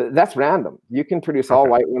 that's random. You can produce all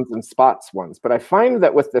white ones and spots ones. But I find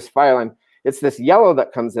that with this fire line, it's this yellow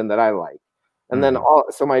that comes in that I like. And then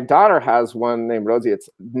so my daughter has one named Rosie. It's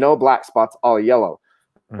no black spots, all yellow.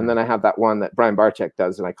 And then I have that one that Brian Barczyk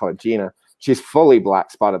does, and I call it Gina. She's fully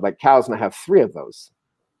black spotted like cows, and I have 3 of those.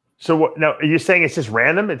 So what? Now, are you saying it's just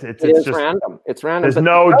random? It's just random. It's random. There's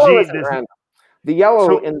no gene. The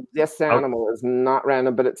yellow in this animal is not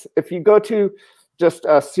random, but it's, if you go to just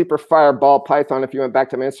a Super Fire Ball Python, if you went back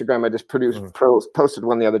to my Instagram, I just posted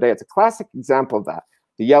one the other day. It's a classic example of that.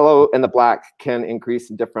 The yellow and the black can increase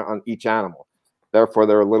in different on each animal. Therefore,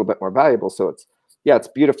 they're a little bit more valuable. So it's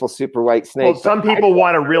beautiful super white snake. Well, some people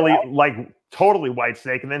want to really like totally white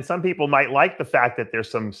snake, and then some people might like the fact that there's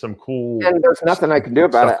some cool. And there's nothing I can do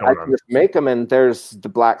about it. I can just make them, and there's the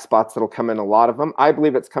black spots that'll come in. A lot of them, I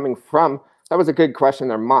believe it's coming from. That was a good question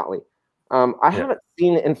there, Motley. I haven't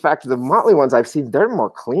seen, in fact, the Motley ones I've seen, they're more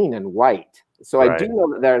clean and white. So I do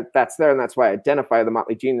know that that's there, and that's why I identify the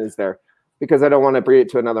Motley gene is there, because I don't want to breed it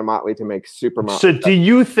to another Motley to make Super Motley. So do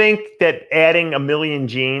you think that adding 1 million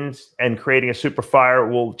genes and creating a Super Fire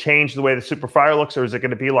will change the way the Super Fire looks, or is it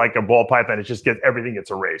going to be like a ball python? It just everything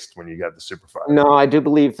gets erased when you get the Super Fire. No, I do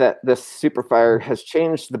believe that this Super Fire has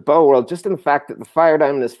changed the bow world just in the fact that the Fire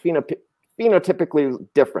Diamond is phenotypically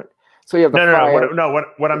different. So you have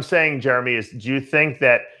what I'm saying, Jeremy, is do you think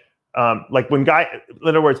that like in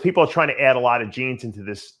other words, people are trying to add a lot of genes into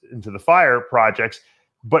the fire projects,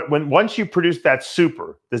 but once you produce that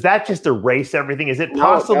super, does that just erase everything? Is it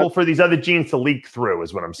possible for these other genes to leak through,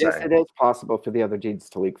 is what I'm saying? Yes, it is possible for the other genes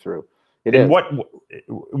to leak through. It is.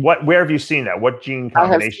 Where have you seen that? What gene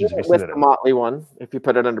combinations have you seen with the Motley one? If you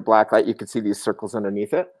put it under black light, you could see these circles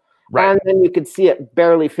underneath it. Right. And then you could see it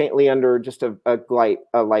barely faintly under just a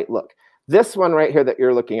light look. This one right here that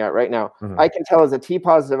you're looking at right now, I can tell is a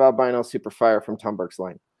T-positive albino Super Fire from Tomberg's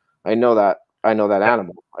line. I know that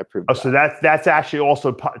animal. I proved that. So that's actually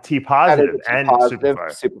also T-positive and Super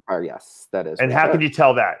Fire. Yes, that is. And how can you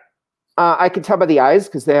tell that? I can tell by the eyes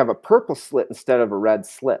because they have a purple slit instead of a red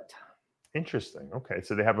slit. Interesting. Okay,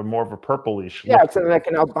 so they have more of a purplish. Yeah, it's like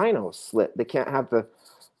an albino slit. They can't have the.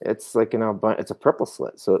 It's like an albino. It's a purple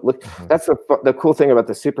slit. So it looks. That's the cool thing about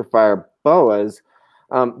the Super Fire boas,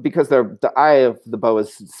 because the eye of the boa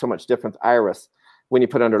is so much different. The iris, when you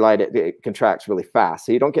put it under light, it contracts really fast.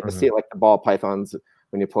 So you don't get to see it like the ball pythons.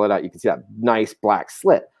 When you pull it out, you can see that nice black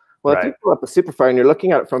slit. Well, if you pull up a Super Fire and you're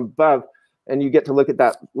looking at it from above, and you get to look at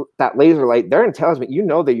that laser light, they're intelligent. You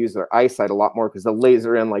know, they use their eyesight a lot more because they'll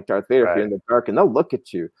laser in like Darth Vader if you're in the dark, and they'll look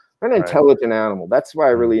at you. They're an intelligent animal. That's why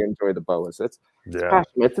I really enjoy the boas. It's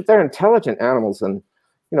passionate. That they're intelligent animals, and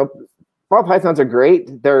you know, ball pythons are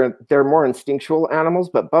great. They're more instinctual animals,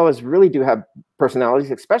 but boas really do have personalities,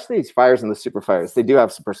 especially these fires and the super fires. They do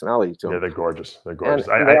have some personality to them. Yeah, they're gorgeous. They're gorgeous.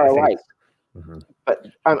 And they are alike. But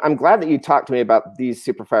I'm glad that you talked to me about these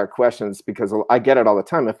super fire questions, because I get it all the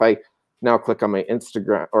time. If I now click on my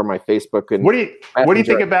Instagram or my Facebook, and what do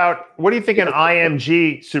you think an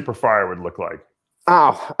IMG super fire would look like?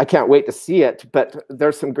 Oh, I can't wait to see it. But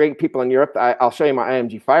there's some great people in Europe. I'll show you my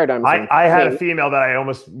IMG fire diamonds. I had a female that I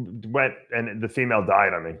almost went, and the female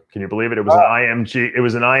died on me. Can you believe it? It was an IMG. It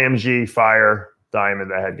was an IMG fire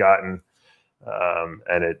diamond I had gotten,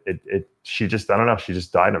 and she just, I don't know. She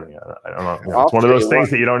just died on me. I don't know. You know, it's one of those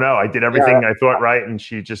things that you don't know. I did everything I thought right, and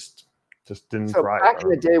she just didn't cry. Back in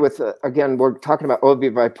the day with, again, we're talking about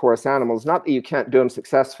oviviporous animals, not that you can't do them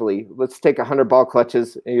successfully. Let's take 100 ball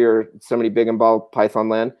clutches. You're somebody big in ball python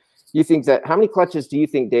land. You think that, how many clutches do you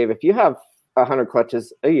think, Dave, if you have 100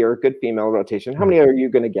 clutches a year, good female rotation, how many are you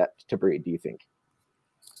going to get to breed, do you think?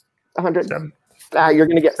 100? You're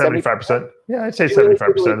going to get 75%. Yeah, I'd say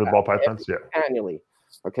 75% of the ball pythons. Yeah. Annually.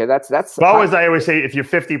 Okay, that's boas. I always say if you're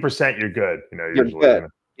 50%, you're good. You know, you're good.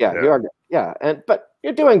 Yeah, you are good. Yeah, but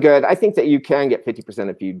you're doing good. I think that you can get 50%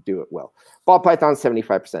 if you do it well. Ball python,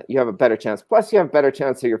 75%. You have a better chance. Plus, you have a better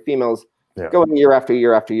chance of your females going year after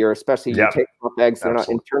year after year, especially you take off eggs. They're not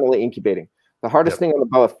internally incubating. The hardest thing on the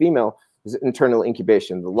boa female is internal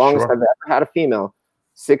incubation. The longest I've ever had a female,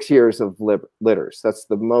 6 years of litters. That's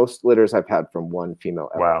the most litters I've had from one female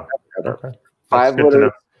ever. Wow. Okay. 5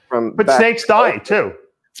 litters from. But snakes die too.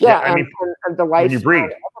 Yeah, I mean, and the life. When you breed.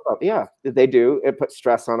 Yeah, they do. It puts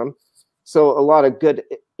stress on them. So a lot of good,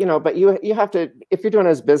 you know, but you have to, if you're doing it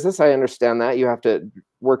as business, I understand that. You have to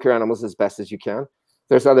work your animals as best as you can.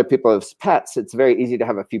 There's other people with pets. It's very easy to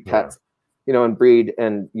have a few pets, you know, and breed.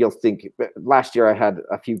 And you'll think, last year I had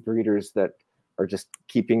a few breeders that are just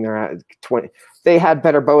keeping their 20. They had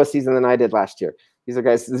better boa season than I did last year. These are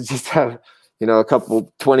guys that just have, you know, a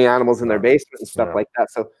couple 20 animals in their basement and stuff like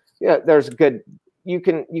that. So yeah, there's good. You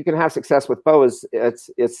can have success with boas. It's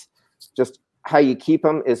just how you keep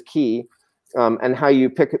them is key, and how you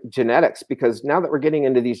pick genetics. Because now that we're getting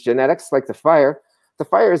into these genetics, like the fire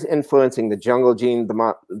is influencing the jungle gene,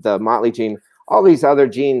 the Motley gene, all these other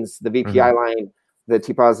genes, the VPI line, the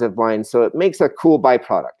T positive line. So it makes a cool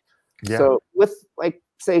byproduct. Yeah. So with, like,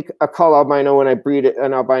 say a cull albino, when I breed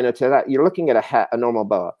an albino to that, you're looking at a normal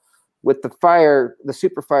boa. With the fire, the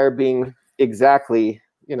super fire being exactly,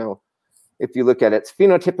 you know, if you look at it, it's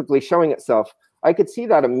phenotypically showing itself. I could see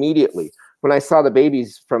that immediately when I saw the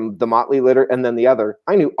babies from the Motley litter and then the other.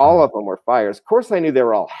 I knew all of them were fires. Of course, I knew they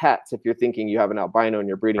were all hets if you're thinking you have an albino and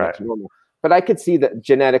you're breeding it to normal. But I could see that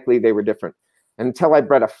genetically they were different. Until I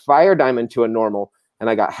bred a fire diamond to a normal, and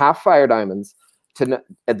I got half fire diamonds, and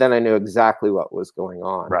then I knew exactly what was going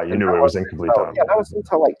on. Right, you knew it was incomplete. Yeah, that was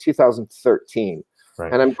until like 2013.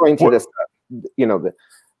 Right. And I'm going to this, you know,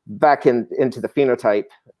 back into the phenotype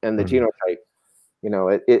and the genotype. You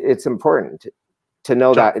know, it's important to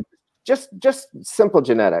know that just simple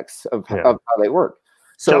genetics of how they work.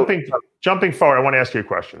 So jumping forward, I want to ask you a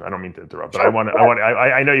question. I don't mean to interrupt, but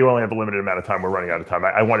I know you only have a limited amount of time. We're running out of time.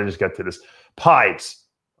 I want to just get to this. Pieds.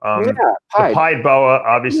 The pied boa,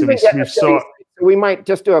 obviously we saw. We might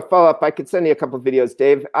just do a follow-up. I could send you a couple of videos,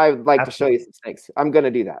 Dave. I would like to show you some snakes. I'm going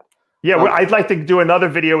to do that. Yeah, I'd like to do another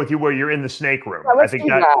video with you where you're in the snake room. Yeah, I think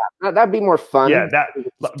that'd be more fun. Yeah,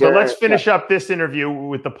 but let's finish up this interview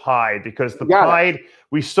with the pied, because the pied,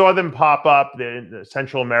 we saw them pop up in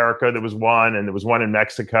Central America. There was one, and there was one in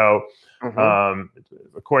Mexico.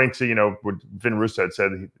 According to, you know, what Vin Russo had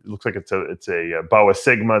said, it looks like it's a boa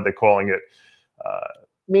sigma. They're calling it.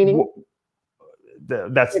 Meaning?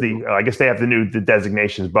 That's I guess they have the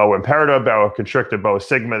designations: boa imperator, boa constrictor, boa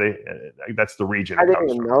sigma. That's the region. I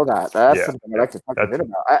didn't even know that. That's something I'd like to talk a bit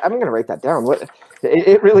about. I'm going to write that down. What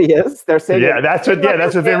it really is? They're saying. Yeah, that's what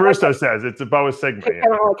Vin Russo says. It's a boa sigma. Kind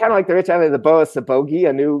of like the rich island, the boa sabogi,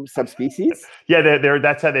 a new subspecies. Yeah,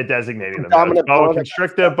 that's how they're designating them. Boa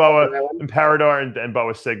constrictor, boa imperator, and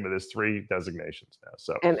boa sigma. There's 3 designations now.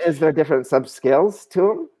 So. And is there different subscales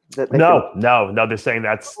to them? No, they're saying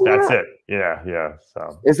that's it. Yeah.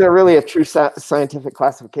 So is there really a true scientific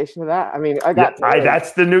classification of that? I mean,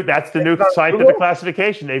 that's the new scientific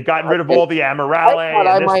classification. They've gotten rid of all the Amarale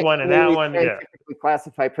and this one and that one. Yeah.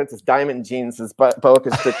 Classify Princess Diamond genes as boa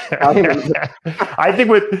constrictor. I think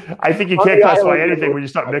you can't classify anything when you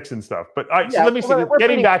start mixing stuff. But all right, so let me see.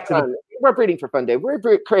 Getting back to we're breeding for fun, Dave. We're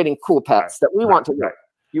creating cool pets that we want to work.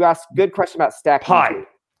 You asked good question about stacking. Pie.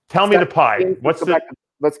 Tell me the pie. What's the?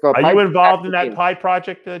 Let's go. Are you involved in that pie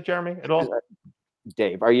project, Jeremy, at all?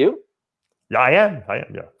 Dave, are you? Yeah, I am.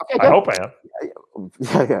 Yeah. Okay, I hope I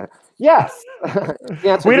am. Yes.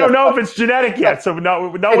 We don't know if it's genetic yet, so no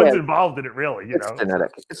one's involved in it really. It's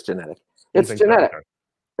genetic. It's genetic. Okay.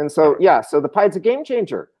 And so, so the pie's a game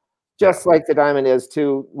changer. Just like the diamond is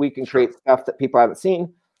too. We can create stuff that people haven't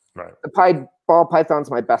seen. Right. The ball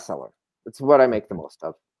python's my bestseller. It's what I make the most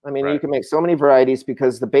of. I mean, you can make so many varieties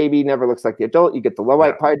because the baby never looks like the adult. You get the low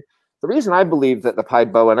white pied. The reason I believe that the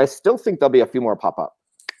pied boa, and I still think there'll be a few more pop up.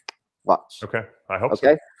 Watch. Okay. I hope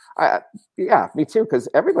so. Yeah, me too, because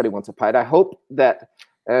everybody wants a pied. I hope that,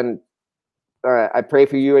 and I pray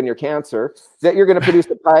for you and your cancer, that you're going to produce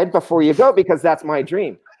a pied before you go, because that's my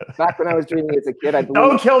dream. Back when I was dreaming as a kid, I believe.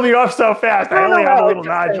 Don't kill me off so fast. I only have a little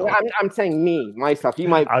nodule. I'm saying myself. You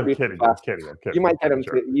might. I'm kidding. You might get him.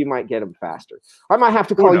 You might get him faster. I might have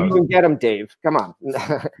to call you and get him, Dave. Come on.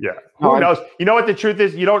 Yeah. Who knows? You know what the truth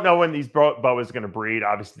is? You don't know when these boas are going to breed.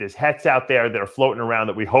 Obviously, there's hets out there that are floating around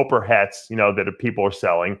that we hope are hets. That people are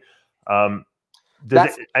selling. So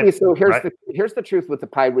here's the truth with the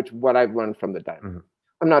pied, which what I've learned from the diamond.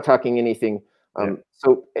 I'm not talking anything.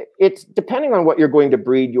 So it's depending on what you're going to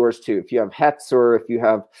breed yours to. If you have hets or if you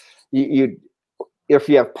have if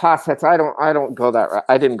you have pos hets, I don't go that route.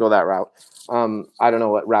 I didn't go that route. I don't know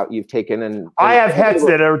what route you've taken. And I have hets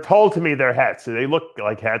that are told to me they're hets. So they look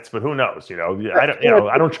like hets, but who knows?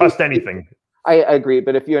 I don't trust anything. I agree,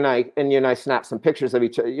 but if you and I snap some pictures of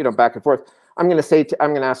each other, back and forth, I'm going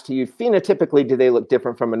to ask to you, phenotypically, do they look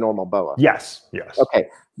different from a normal boa? Yes. Okay,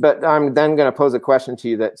 but I'm then going to pose a question to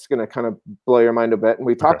you that's going to kind of blow your mind a bit. And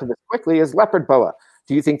we talked to this quickly. Is leopard boa?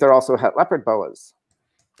 Do you think they're also het leopard boas?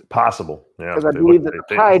 Possible. Yeah. Because I believe that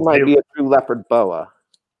the pied might be a true leopard boa.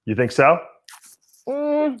 You think so?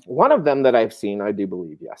 One of them that I've seen, I do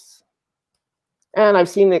believe, yes. And I've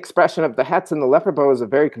seen the expression of the hets, and the leopard boa is a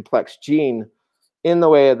very complex gene in the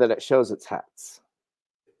way that it shows its hets.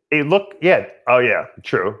 They look, oh yeah,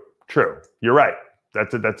 true. You're right.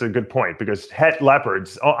 That's a good point, because het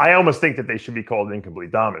leopards, I almost think that they should be called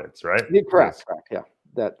incomplete dominants, right? Correct. Yeah,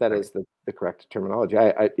 that is the correct terminology.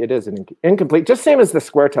 It is an incomplete, just same as the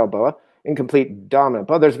square-tail boa, incomplete dominant.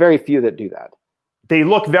 But there's very few that do that. They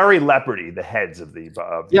look very leopardy, the heads of the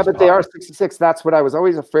but they are 66. That's what I was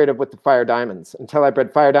always afraid of with the fire diamonds, until I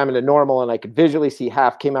bred fire diamond to normal and I could visually see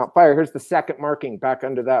half came out fire. Here's the second marking back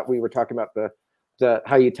under that. We were talking about the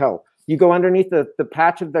how you tell. You go underneath the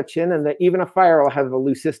patch of the chin, and even a fire will have a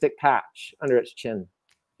leucistic patch under its chin.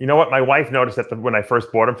 You know what? My wife noticed that when I first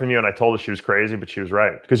bought them from you, and I told her she was crazy, but she was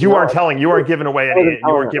right, because you weren't giving away any.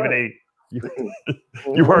 You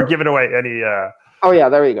weren't giving away any. Oh yeah,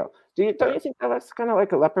 there you go. Don't you think that's kind of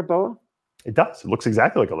like a leopard boa? It does. It looks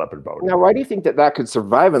exactly like a leopard boa. Now, why do you think that could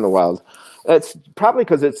survive in the wild? It's probably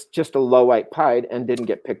because it's just a low white pied and didn't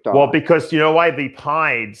get picked off. Well, because you know why? The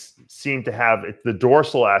pieds seem to have the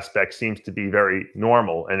dorsal aspect seems to be very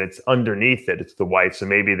normal, and it's underneath it. It's the white, so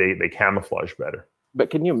maybe they camouflage better. But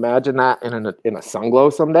can you imagine that in a sun glow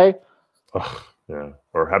someday? Yeah.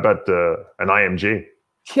 Or how about an IMG?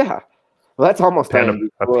 Yeah. Well, that's almost a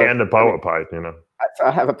panda boa pied.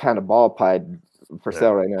 I have a panda ball pied for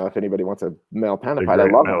sale right now. If anybody wants a male panda pied, I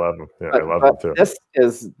love them. Yeah, I love them too.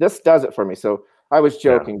 This does it for me. So I was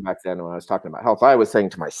joking back then when I was talking about health. I was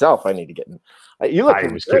saying to myself, I need to get in. You look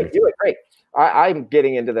great. You look great. I'm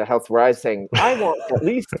getting into the health where I was saying I want at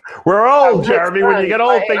least. We're old, Jeremy. When you get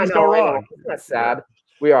old, things go wrong. That's sad.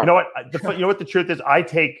 We are. You know what? You know what the truth is? I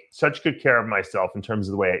take such good care of myself in terms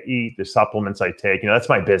of the way I eat, the supplements I take. That's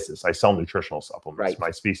my business. I sell nutritional supplements,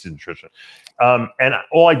 my species nutrition, and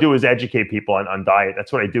all I do is educate people on diet.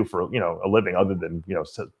 That's what I do for a living, other than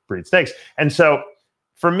breed snakes. And so,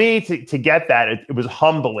 for me to get that, it was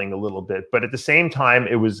humbling a little bit, but at the same time,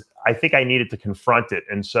 I think I needed to confront it.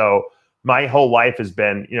 And so, my whole life has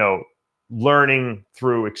been learning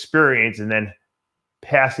through experience, and then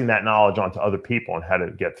passing that knowledge on to other people on how to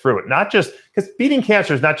get through it. Not just because beating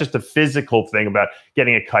cancer is not just a physical thing about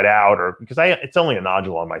getting it cut out, or because it's only a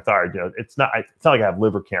nodule on my thyroid. It's not like I have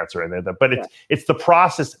liver cancer in there, but it's the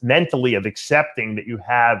process mentally of accepting that you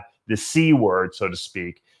have the C word, so to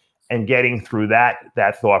speak, and getting through that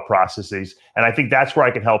thought processes. And I think that's where I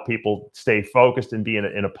can help people stay focused and be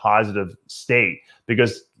in a positive state,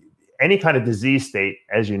 because any kind of disease state,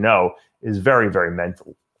 as you know, is very, very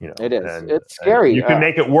mental. It is. It's scary. You can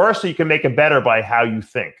make it worse, or you can make it better by how you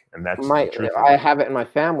think, and that's the truth. I have it in my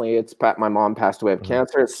family. My mom passed away of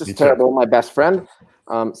cancer. It's just terrible. My best friend.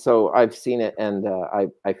 So I've seen it, and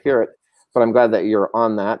I fear it. but I'm glad that you're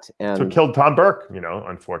on that. And so killed Tom Burke,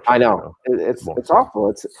 unfortunately. I know, it's awful.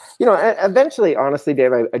 It's, eventually, honestly,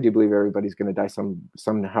 Dave, I do believe everybody's going to die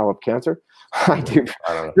somehow of cancer. I do.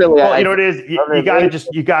 I don't know. Really, well, it is.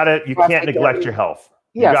 You can't neglect your health.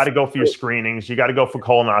 You got to go for your screenings. You got to go for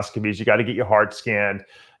colonoscopies. You got to get your heart scanned.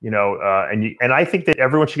 And I think that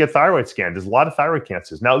everyone should get thyroid scanned. There's a lot of thyroid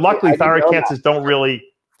cancers now. Luckily, thyroid cancers don't really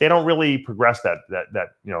progress that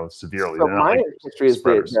severely. So my history is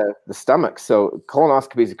the stomach. So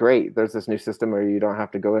colonoscopy is great. There's this new system where you don't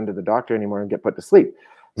have to go into the doctor anymore and get put to sleep.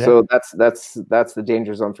 Yeah. So that's the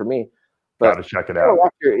danger zone for me. Got to check it out.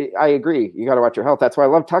 I agree. You got to watch your health. That's why I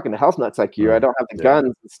love talking to health nuts like you. I don't have the guns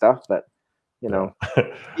and stuff, but you got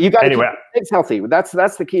to keep snakes healthy. That's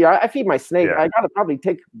the key. I feed my snake. I got to probably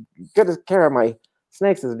take good care of my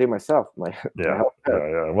snakes as I do myself. Well, I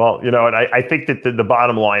think that the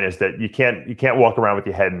bottom line is that you can't walk around with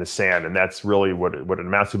your head in the sand, and that's really what it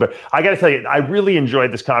amounts to. But I got to tell you, I really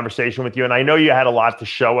enjoyed this conversation with you, and I know you had a lot to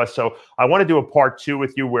show us. So I want to do a part 2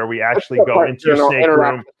 with you where we actually go into your snake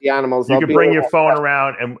room. The animals. You can bring your phone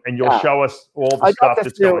around, and you'll show us all the stuff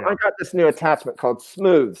that's going on. I got this new attachment called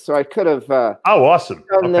Smooth, so I could have awesome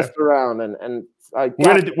done this around and. We're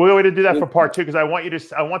going to do that for part 2 because I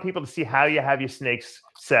want people to see how you have your snakes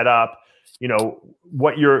set up,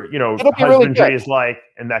 what your husbandry is like,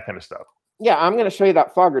 and that kind of stuff. Yeah, I'm going to show you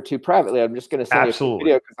that fogger too privately. I'm just going to send you a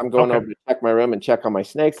video because I'm going over to check my room and check on my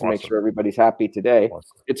snakes and make sure everybody's happy today.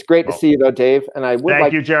 It's great to see you though, Dave. And I would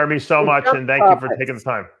thank you, Jeremy, so much, and thank you for taking the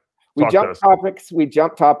time. We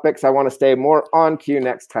jump topics. I want to stay more on cue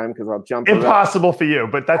next time because I'll jump. Impossible for you,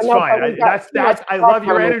 but that's fine. I love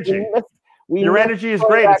your energy. Your energy is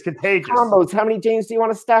great. It's contagious. Combos. How many Janes do you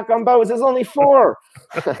want to stack on Boas? There's only 4.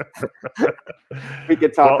 We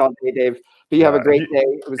could talk all day, Dave. But you have a great day.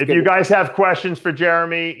 If you guys have questions for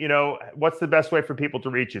Jeremy, what's the best way for people to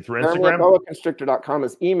reach you? Through Instagram? BoaConstrictor.com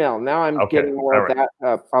is email. Now I'm getting more of that.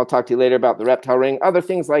 I'll talk to you later about the reptile ring, other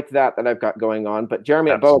things like that I've got going on. But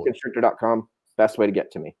Jeremy at BoaConstrictor.com, best way to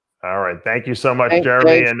get to me. All right. Thank you so much,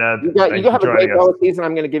 Jeremy. And you have a great boa season.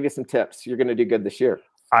 I'm going to give you some tips. You're going to do good this year.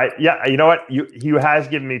 You know what? He has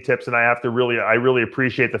given me tips, and I really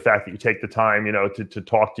appreciate the fact that you take the time, to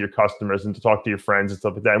talk to your customers and to talk to your friends and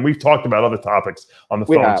stuff like that. And we've talked about other topics on the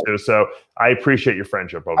phone too. So I appreciate your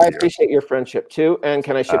friendship over the years. I appreciate your friendship too. And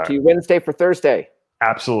can I ship to you Wednesday for Thursday?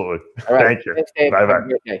 Absolutely. All right. Thank you. Thanks, Dave. Bye-bye.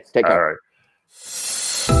 Take care. All right.